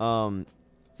 whoa.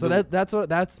 So the-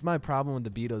 that's my problem with the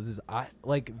Beatles is I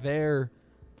like their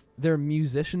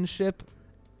musicianship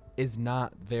is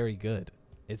not very good.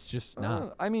 It's just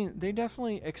not. I mean, they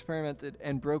definitely experimented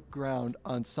and broke ground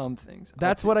on some things.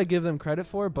 That's what I give them credit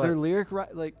for, but their lyric,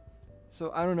 like,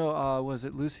 so I don't know. Was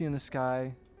it "Lucy in the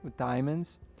Sky" with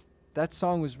Diamonds? That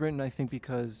song was written, I think,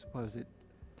 because what was it?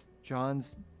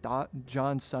 John's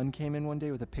son came in one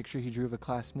day with a picture he drew of a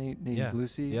classmate named Yeah.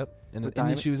 Lucy. Yep, and with the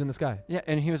diamond- she was in the sky. Yeah,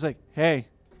 and he was like, "Hey,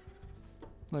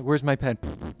 like, where's my pen?"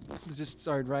 Just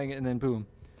started writing it, and then boom.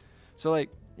 So like,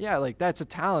 yeah, like that's a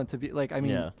talent to be like. I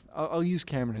mean, Yeah. I'll use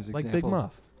Cameron as an Like example. Big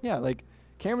Muff. Yeah, like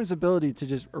Cameron's ability to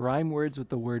just rhyme words with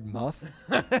the word muff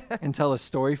and tell a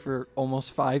story for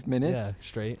almost 5 minutes Yeah,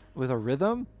 straight. with a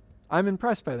rhythm. I'm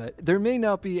impressed by that. There may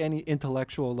not be any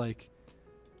intellectual like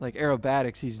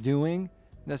aerobatics he's doing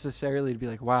necessarily to be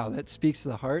like, wow, that speaks to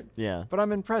the heart. Yeah. But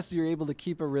I'm impressed you're able to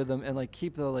keep a rhythm and like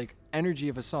keep the like energy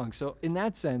of a song. So in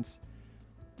that sense,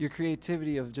 your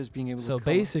creativity of just being able So to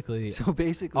basically, so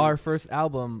basically our first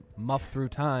album, Muff Through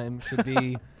Time, should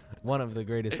be one of the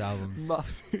greatest albums.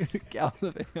 muff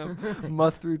Gallivanting,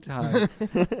 muff through time.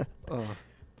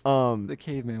 Oh, the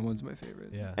caveman one's my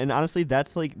favorite. Yeah. And honestly,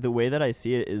 that's like the way that I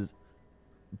see it is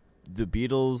the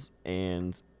Beatles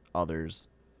and others.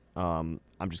 I'm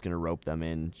just gonna rope them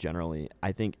in generally.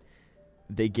 I think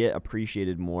they get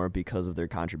appreciated more because of their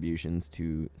contributions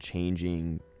to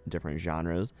changing different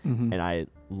genres, Mm-hmm. and I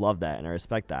love that and I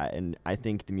respect that, and I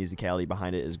think the musicality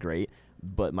behind it is great.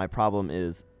 But my problem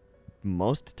is,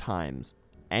 most times,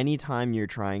 anytime you're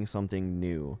trying something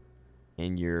new,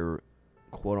 and you're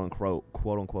quote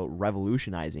unquote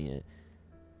revolutionizing it,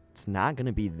 it's not going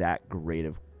to be that great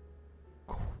of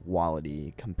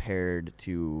quality compared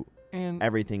to and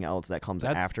everything else that comes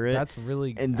after it. That's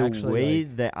really And the actually, way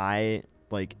like, that I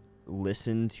like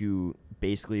listen to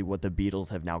basically what the Beatles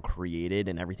have now created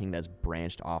and everything that's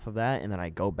branched off of that, and then I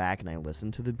go back and I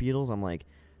listen to the Beatles, I'm like,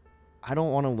 I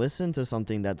don't want to listen to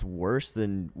something that's worse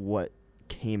than what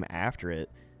came after it.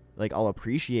 Like, I'll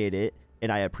appreciate it,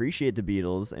 and I appreciate the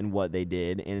Beatles and what they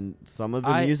did, and some of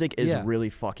the music is yeah. really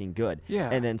fucking good. yeah,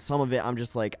 And then some of it, I'm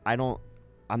just like, I'm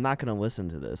not going to listen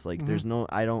to this. Like, there's no,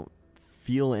 I don't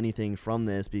feel anything from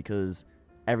this because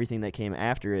everything that came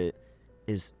after it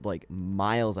is like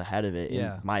miles ahead of it,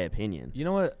 Yeah. in my opinion. You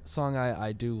know what song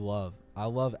I do love? I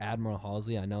love Admiral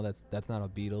Halsey. I know that's not a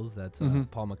Beatles. That's Mhm.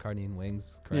 Paul McCartney and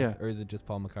Wings, correct? Yeah. Or is it just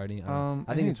Paul McCartney? I don't know.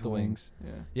 I think it's the Wings.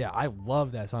 Yeah. Yeah, I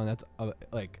love that song. That's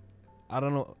like, I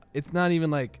don't know. It's not even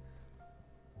like,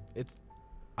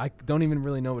 I don't even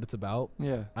really know what it's about.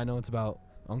 Yeah. I know it's about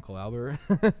Uncle Albert.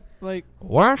 Like,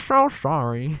 We're so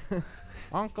sorry,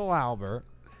 Uncle Albert.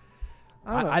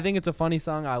 I don't know. I think it's a funny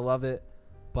song. I love it,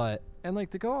 but And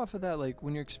like to go off of that, like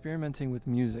when you're experimenting with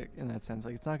music in that sense,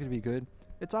 like it's not going to be good.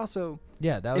 It's also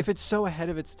yeah, that was if it's so ahead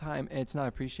of its time and it's not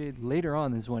appreciated, later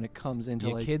on is when it comes into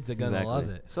your like. kids are gonna Exactly. love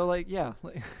it. So like yeah,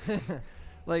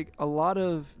 like a lot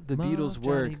of the Ma, Beatles'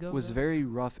 work Johnny, go, was go. very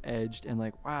rough edged and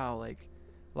like wow, like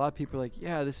a lot of people are like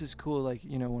yeah, this is cool. Like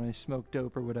you know when I smoked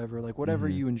dope or whatever, like whatever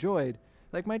Mhm. you enjoyed.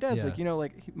 Like my dad's Yeah. like you know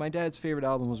like my dad's favorite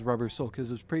album was Rubber Soul because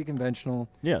it was pretty conventional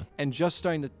Yeah. and just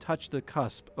starting to touch the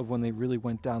cusp of when they really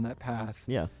went down that path.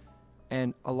 Yeah.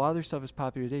 And a lot of their stuff is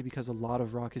popular today because a lot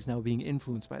of rock is now being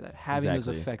influenced by that, having those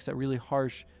Exactly. effects, that really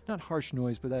harsh, not harsh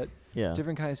noise, but that Yeah.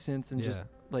 different kind of synth and just Yeah.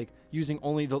 like using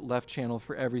only the left channel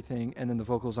for everything and then the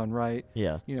vocals on right.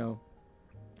 Yeah. You know,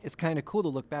 it's kind of cool to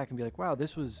look back and be like, wow,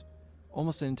 this was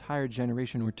almost an entire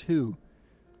generation or two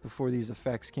before these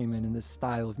effects came in this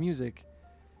style of music.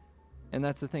 And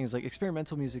that's the thing is like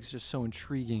experimental music is just so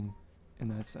intriguing in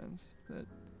that sense. That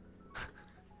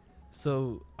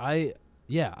So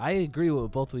Yeah, I agree with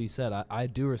what both of you said. I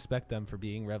do respect them for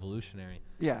being revolutionary.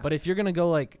 Yeah. But if you're gonna go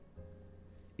like,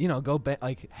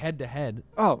 like head to head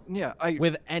oh yeah,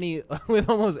 with with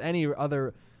almost any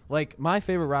other, like my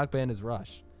favorite rock band is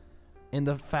Rush, and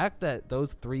the fact that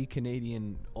those 3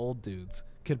 Canadian old dudes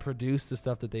could produce the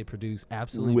stuff that they produce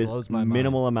absolutely with blows my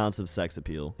minimal amounts of sex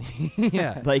appeal. mind.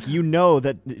 Yeah, Like, you know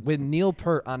that. with Neil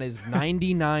Peart on his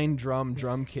 99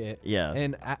 drum kit. Yeah.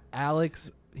 And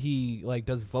Alex, he like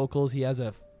does vocals. He has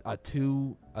a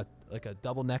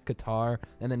double neck guitar,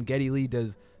 and then Geddy Lee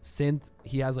does synth.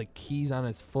 He has like keys on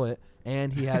his foot,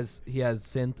 and he has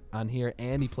synth on here,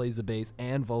 and he plays the bass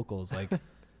and vocals. Like,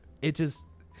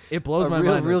 it blows my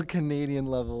mind. real Canadian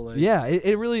level. Like, Yeah,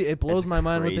 it really blows That's my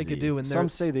mind what they crazy. could do. And some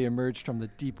say they emerged from the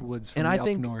deep woods from and the I up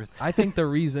think north. I think the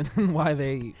reason why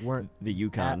they weren't The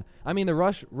Yukon. I mean, the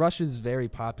Rush is very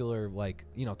popular. Like,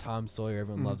 Tom Sawyer,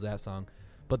 everyone loves that song.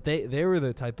 But they were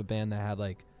the type of band that had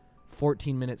like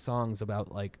 14-minute songs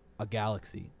about like a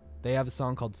galaxy. They have a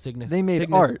song called Cygnus. They made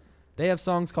Cygnus- art. They have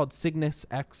songs called Cygnus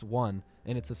X1,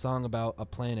 and it's a song about a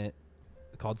planet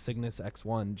called Cygnus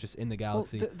X1 just in the Well,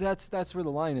 galaxy. that's where the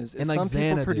line is. And like some people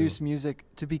Xanadu. produce music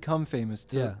to become famous,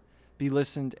 to Yeah. be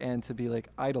listened and to be like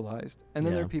idolized. And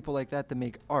then there Yeah. are people like that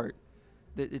make art.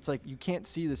 That it's like you can't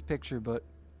see this picture, but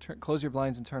close your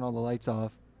blinds and turn all the lights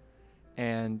off,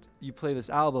 and you play this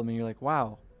album, and you're like,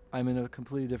 wow, I'm in a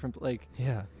completely different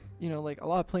Yeah. like a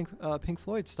lot of Pink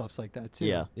Floyd stuff's like that too.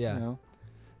 Yeah. Yeah.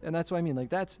 And that's what I mean.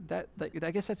 Like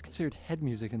I guess that's considered head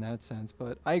music in that sense.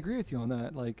 But I agree with you on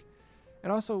that. Like,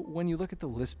 and also when you look at the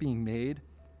list being made,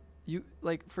 you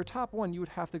like for top 1 you would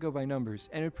have to go by numbers,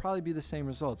 and it'd probably be the same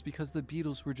results because the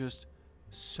Beatles were just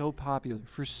so popular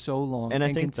for so long, And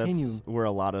I think continue. that's where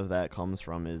a lot of that comes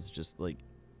from, is just like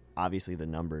obviously the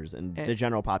numbers, and And- the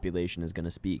general population is going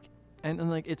to speak. And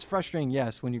like it's frustrating,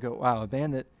 yes, when you go, wow, a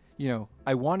band that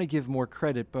I want to give more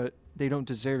credit, but they don't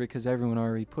deserve it because everyone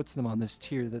already puts them on this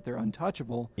tier that they're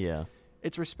untouchable. Yeah.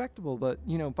 It's respectable, but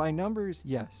by numbers,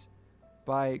 yes.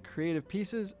 By creative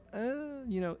pieces,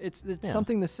 it's Yeah.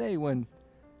 something to say when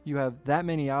you have that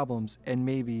many albums and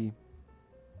maybe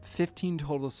 15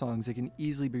 total songs that can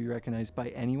easily be recognized by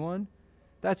anyone.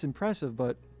 That's impressive,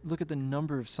 but look at the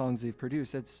number of songs they've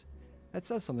produced. That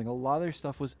says something. A lot of their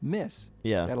stuff was miss.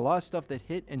 Yeah. They had a lot of stuff that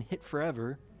hit and hit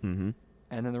forever, Mm-hmm.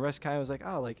 and then the rest kind of was like,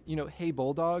 Hey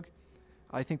Bulldog,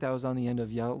 I think that was on the end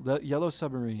of Yellow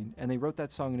Submarine, and they wrote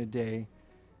that song in a day,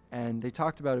 and they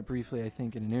talked about it briefly, I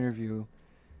think, in an interview.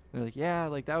 They're like, yeah,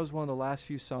 like that was one of the last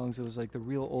few songs. It was like the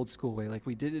real old school way. Like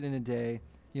we did it in a day.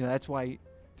 That's why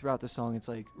throughout the song it's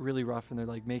like really rough, and they're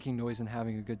like making noise and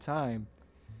having a good time.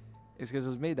 It's because it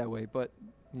was made that way. But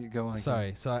you go on.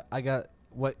 Sorry. So I got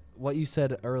what you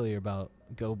said earlier about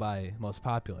go by most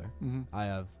popular. Mm-hmm. I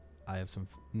have some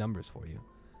numbers for you.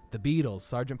 The Beatles,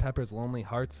 Sgt. Pepper's Lonely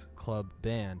Hearts Club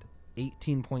Band,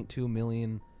 18.2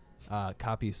 million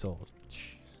copies sold.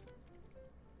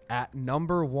 At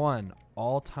number 1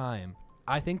 all time,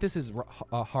 I think this is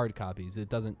hard copies. It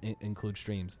doesn't include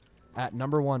streams. At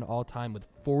number 1 all time with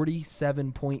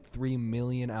 47.3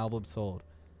 million albums sold,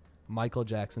 Michael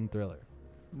Jackson Thriller.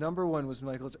 Number 1 was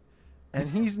Michael, and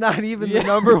he's not even the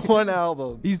number 1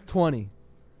 album. He's 20.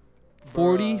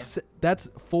 40. That's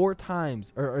 4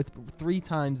 times or 3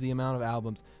 times the amount of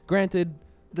albums. Granted,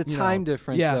 The you time know,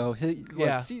 difference, yeah, though.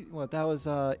 yeah. That was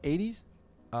 80s?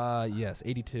 yes,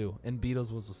 82, and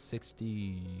Beatles was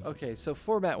 60. Okay, so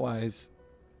format-wise,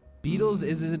 Beatles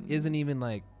isn't even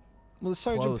like. well, the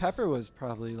Sgt. Close. Pepper was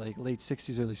probably like late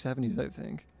 60s, early 70s, I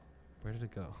think. Where did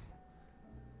it go?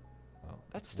 Oh,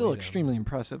 That's still way down. extremely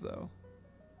impressive, though.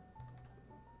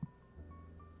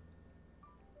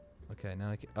 Okay,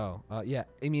 now yeah.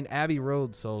 I mean, Abbey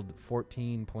Road sold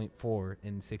 14.4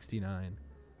 in 69.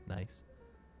 Nice.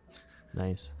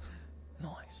 Nice.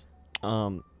 Nice.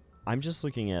 I'm just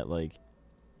looking at like,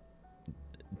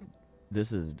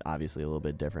 this is obviously a little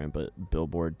bit different, but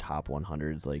Billboard Top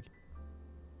 100s, like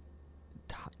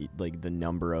the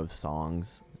number of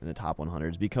songs in the top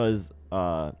 100s, because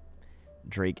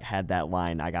Drake had that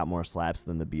line, "I got more slaps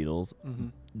than the Beatles." Mm-hmm.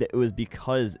 It was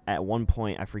because at one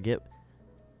point, I forget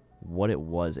what it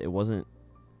was. It wasn't.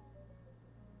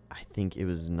 I think it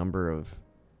was number of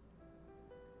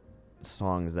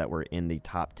songs that were in the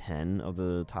top 10 of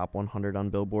the top 100 on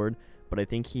Billboard, but I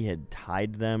think he had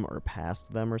tied them or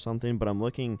passed them or something. But I'm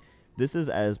looking, this is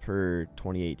as per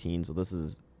 2018, so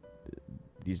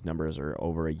these numbers are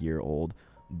over a year old,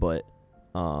 but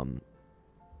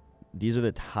these are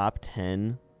the top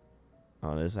 10.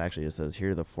 This actually, it says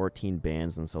here, the 14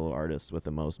 bands and solo artists with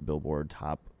the most Billboard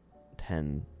top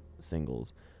 10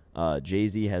 singles.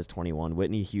 Jay-Z has 21,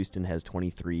 Whitney Houston has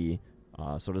 23,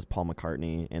 So does Paul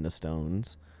McCartney and the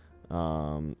Stones.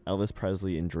 Elvis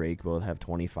Presley and Drake both have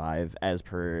 25 as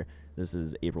per, this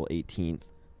is April 18th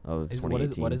of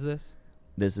 2018. What is this?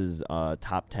 This is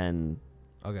top 10,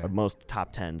 Okay. most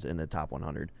top 10s in the top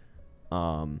 100.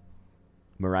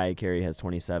 Mariah Carey has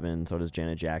 27, so does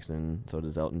Janet Jackson, so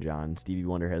does Elton John. Stevie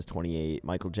Wonder has 28,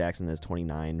 Michael Jackson has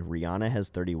 29, Rihanna has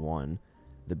 31,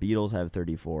 the Beatles have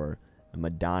 34, and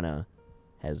Madonna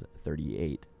has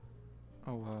 38.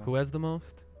 Oh wow. Who has the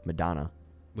most? Madonna,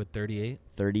 With 38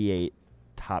 38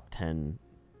 top 10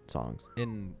 songs.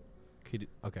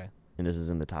 okay. And this is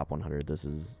in the top 100. This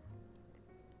is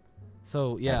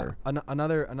So yeah, Ever.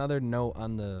 another note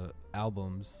on the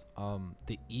albums.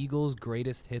 The Eagles'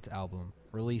 greatest hits album,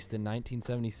 released in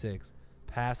 1976,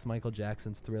 passed Michael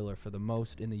Jackson's Thriller for the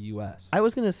most in the U.S. I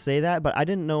was going to say that, but I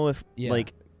didn't know if Yeah.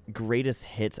 like greatest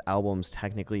hits albums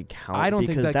technically count. I don't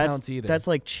think because that that's, counts either. That's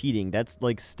like cheating. That's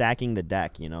like stacking the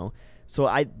deck, you know? So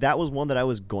that was one that I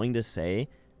was going to say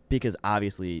because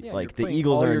obviously Yeah, like you're the playing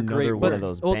Eagles all are your another great one work. of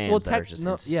those Well, bands that are tech- just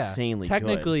no, yeah, insanely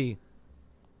technically,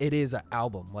 it is an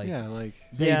album. Like yeah, like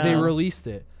they Yeah. released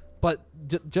it, but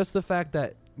just the fact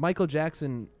that Michael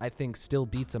Jackson, I think, still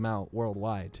beats him out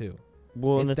worldwide too. good.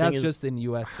 Well, and the That's thing is, just in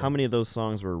U.S. how many of sense. those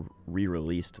songs were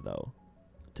re-released though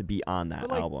to be on that but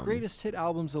like album? greatest hit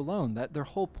albums alone, that their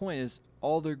whole point is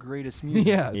all their greatest music.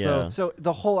 Yeah, Yeah. So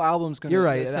the whole album's gonna. you're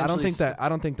right. I essentially don't think that. I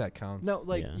don't think that counts. No,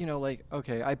 like Yeah. you know, like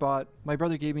okay, I bought. My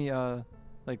brother gave me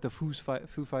like the Foo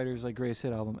Fighters like greatest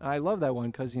hit album, and I love that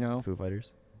one because you know, Foo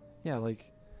Fighters. yeah,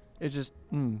 like it just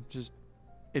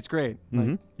it's great. Like,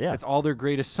 Mm-hmm. Yeah. it's all their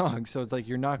greatest songs, so it's like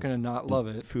you're not gonna not love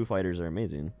it. Foo Fighters are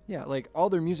amazing. Yeah, like all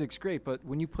their music's great, but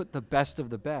when you put the best of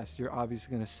the best, you're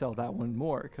obviously gonna sell that one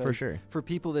more. 'Cause For sure. for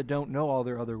people that don't know all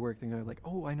their other work, they're gonna like,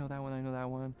 oh, I know that one, I know that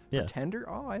one. Yeah. Pretender,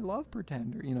 oh, I love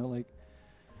Pretender. You know, like,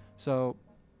 so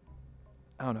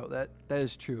I don't know, that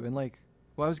is true. And like,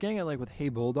 what I was getting at, like with Hey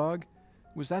Bulldog,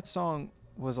 was that song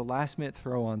was a last minute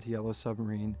throw on to Yellow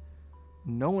Submarine.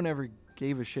 No one ever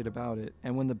gave a shit about it.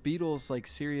 And when the Beatles like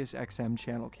Sirius XM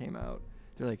channel came out,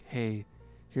 they're like, hey,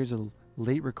 here's a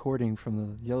late recording from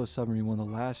the Yellow Submarine, one of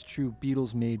the last true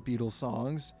Beatles made Beatles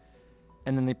songs.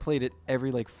 And then they played it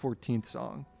every like 14th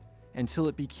song until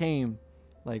it became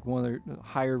like one of their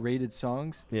higher rated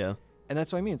songs. Yeah. And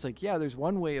that's what I mean. It's like, yeah, there's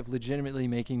one way of legitimately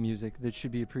making music that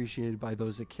should be appreciated by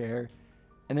those that care.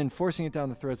 And then forcing it down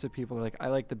the throats of people like, I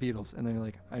like the Beatles. And they're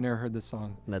like, I never heard this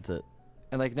song. And that's it.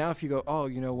 And like now if you go, oh,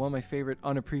 you know, one of my favorite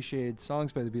unappreciated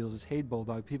songs by the Beatles is Hey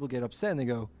Bulldog, people get upset and they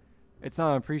go, it's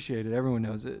not unappreciated. Everyone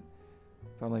knows it.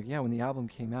 But I'm like, yeah, when the album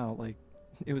came out, like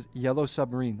it was Yellow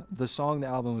Submarine. The song the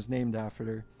album was named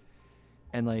after.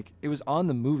 And like it was on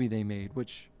the movie they made,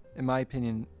 which in my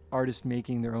opinion, artists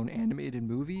making their own animated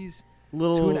movies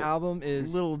to an album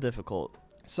is little difficult.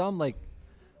 some like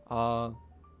the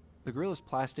Gorillaz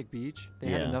Plastic Beach. They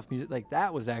had Yeah. enough music. Like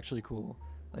that was actually cool.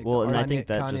 Like Well, the and I art- think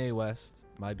that Kanye just- West,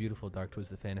 My Beautiful Dark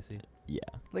Twisted Fantasy. Yeah.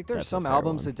 like there's that's a some fair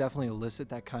albums one. that definitely elicit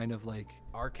that kind of like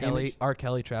R. Kelly. Image- R.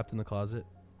 Kelly Trapped in the Closet.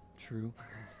 true.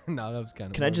 No, that was kind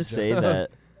of. Can I just say that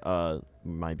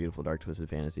My Beautiful Dark Twisted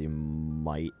Fantasy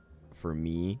might, for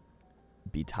me,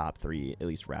 be top 3 at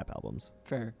least rap albums.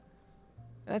 Fair.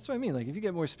 That's what I mean. Like if you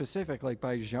get more specific, like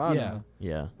by genre, Yeah.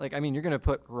 Yeah. like I mean you're gonna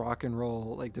put rock and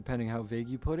roll, like depending how vague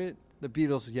you put it. The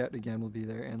Beatles yet again will be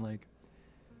there, and like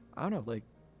I don't know, like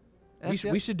we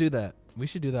should do that. We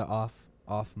should do that off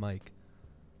mic.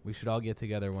 We should all get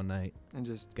together one night, and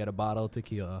just get a bottle of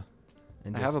tequila,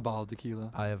 and I just, have a bottle of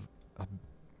tequila. I have.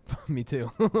 Me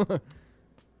too.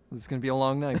 It's gonna be a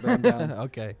long night, but I'm down.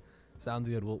 Okay, sounds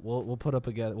good. We'll put up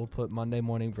again. We'll put Monday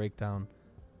Morning Breakdown.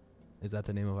 Is that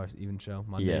the name of our even show?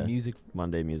 Monday Yeah. Music.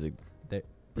 Monday Music. Yeah,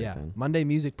 Breakdown. Monday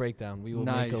Music Breakdown. We will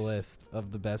make a Nice. list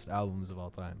of the best albums of all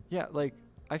time. Yeah, like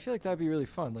I feel like that'd be really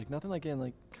fun. Like nothing like getting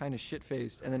like kind of shit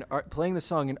faced and then playing the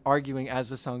song and arguing as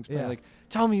the song's playing. Yeah. Like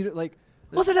tell me to, like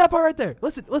Listen to that part right there.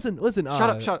 Listen. shut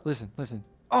up, shut up. Listen.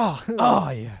 Oh, Oh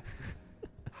yeah,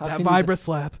 how that can you vibra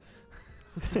slap,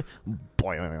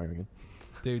 Boing.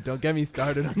 dude. Don't get me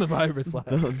started on the vibra slap.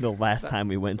 The last time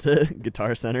we went to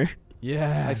Guitar Center.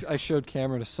 Yeah. I showed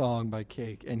Cameron a song by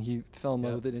Cake, and he fell in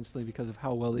love Yep. with it instantly because of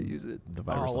how well they use it. The Oh,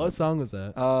 virus. what song was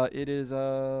that? It is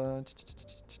what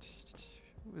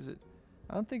is it?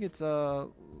 I don't think it's It's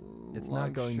long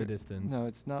not Going the shirt. Distance. No,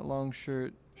 it's not long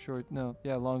shirt, short. No,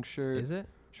 yeah, long shirt, Is it?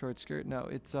 short skirt. No,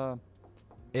 it's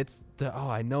It's the. Oh,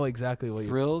 I know exactly what you.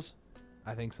 Thrills.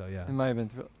 I think so. Yeah. It might have been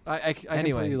Thrill. I can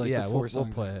Anyway, play you like yeah, the 4 we'll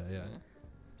songs. play it. Yeah.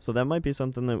 So that might be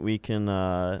something that we can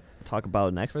talk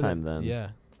about next For the- time then. Yeah.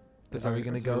 Is Are our- we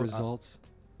gonna is our go results?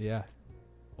 Yeah.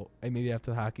 and maybe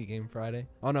after the hockey game Friday.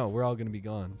 Oh no, we're all gonna be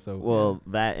gone. So Well,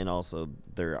 that and also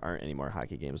there aren't any more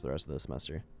hockey games the rest of the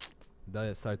semester.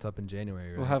 that starts up in January.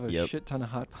 Right? We'll have a Yep. shit ton of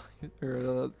hot pocket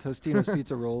or Tostino's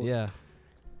pizza rolls. yeah,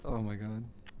 Oh my god.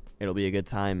 It'll be a good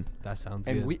time. that sounds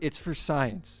And good. it's for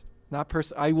science, not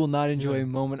I will not enjoy Yeah. a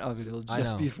moment of it. It'll I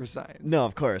just know. be for science. No,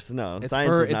 of course, no. it's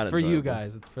Science for is not it's for you enjoyable.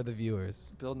 guys. It's for the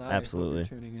viewers. Bill Nye. Absolutely.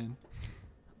 Tuning in.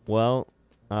 Well,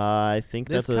 I think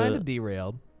This that's kind a of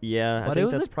derailed. yeah. but I it think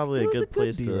was that's a- probably it a was a good good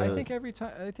place deal. to. I think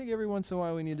every once in a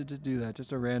while we need to just do that.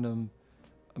 Just a random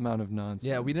amount of nonsense.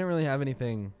 Yeah, we didn't really have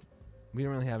anything. We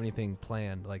didn't really have anything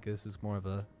planned. Like this is more of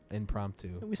a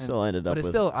impromptu. we still ended up But it's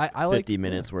with still I like 50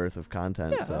 minutes worth of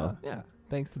content. Yeah, So yeah.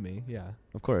 Thanks to me. Yeah.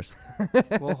 of course,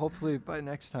 Well, hopefully by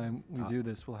next time we do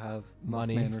this, we'll have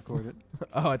Money. Muffman record it.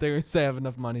 Oh, I think we say I have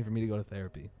enough money for me to go to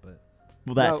therapy, but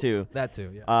well that No. too. that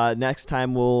too. Yeah. Next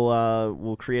time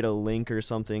we'll create a link or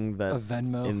something A that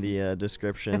Venmo. in the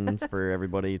description for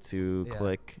everybody to Yeah.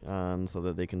 click on so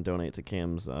that they can donate to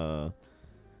Kim's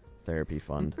therapy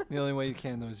fund. The only way you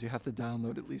can though is you have to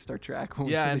download at least our track. When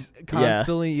we Yeah, release and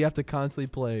constantly you have to constantly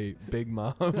play Big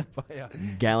Mom. But yeah,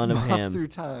 Gallon of Moth ham. Through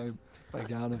Time by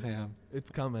Gown of Ham.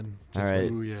 it's coming. All right.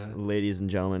 Ooh, yeah. Ladies and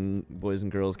gentlemen, boys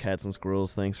and girls, cats and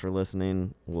squirrels, thanks for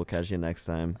listening. We'll catch you next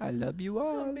time. I love you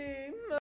all.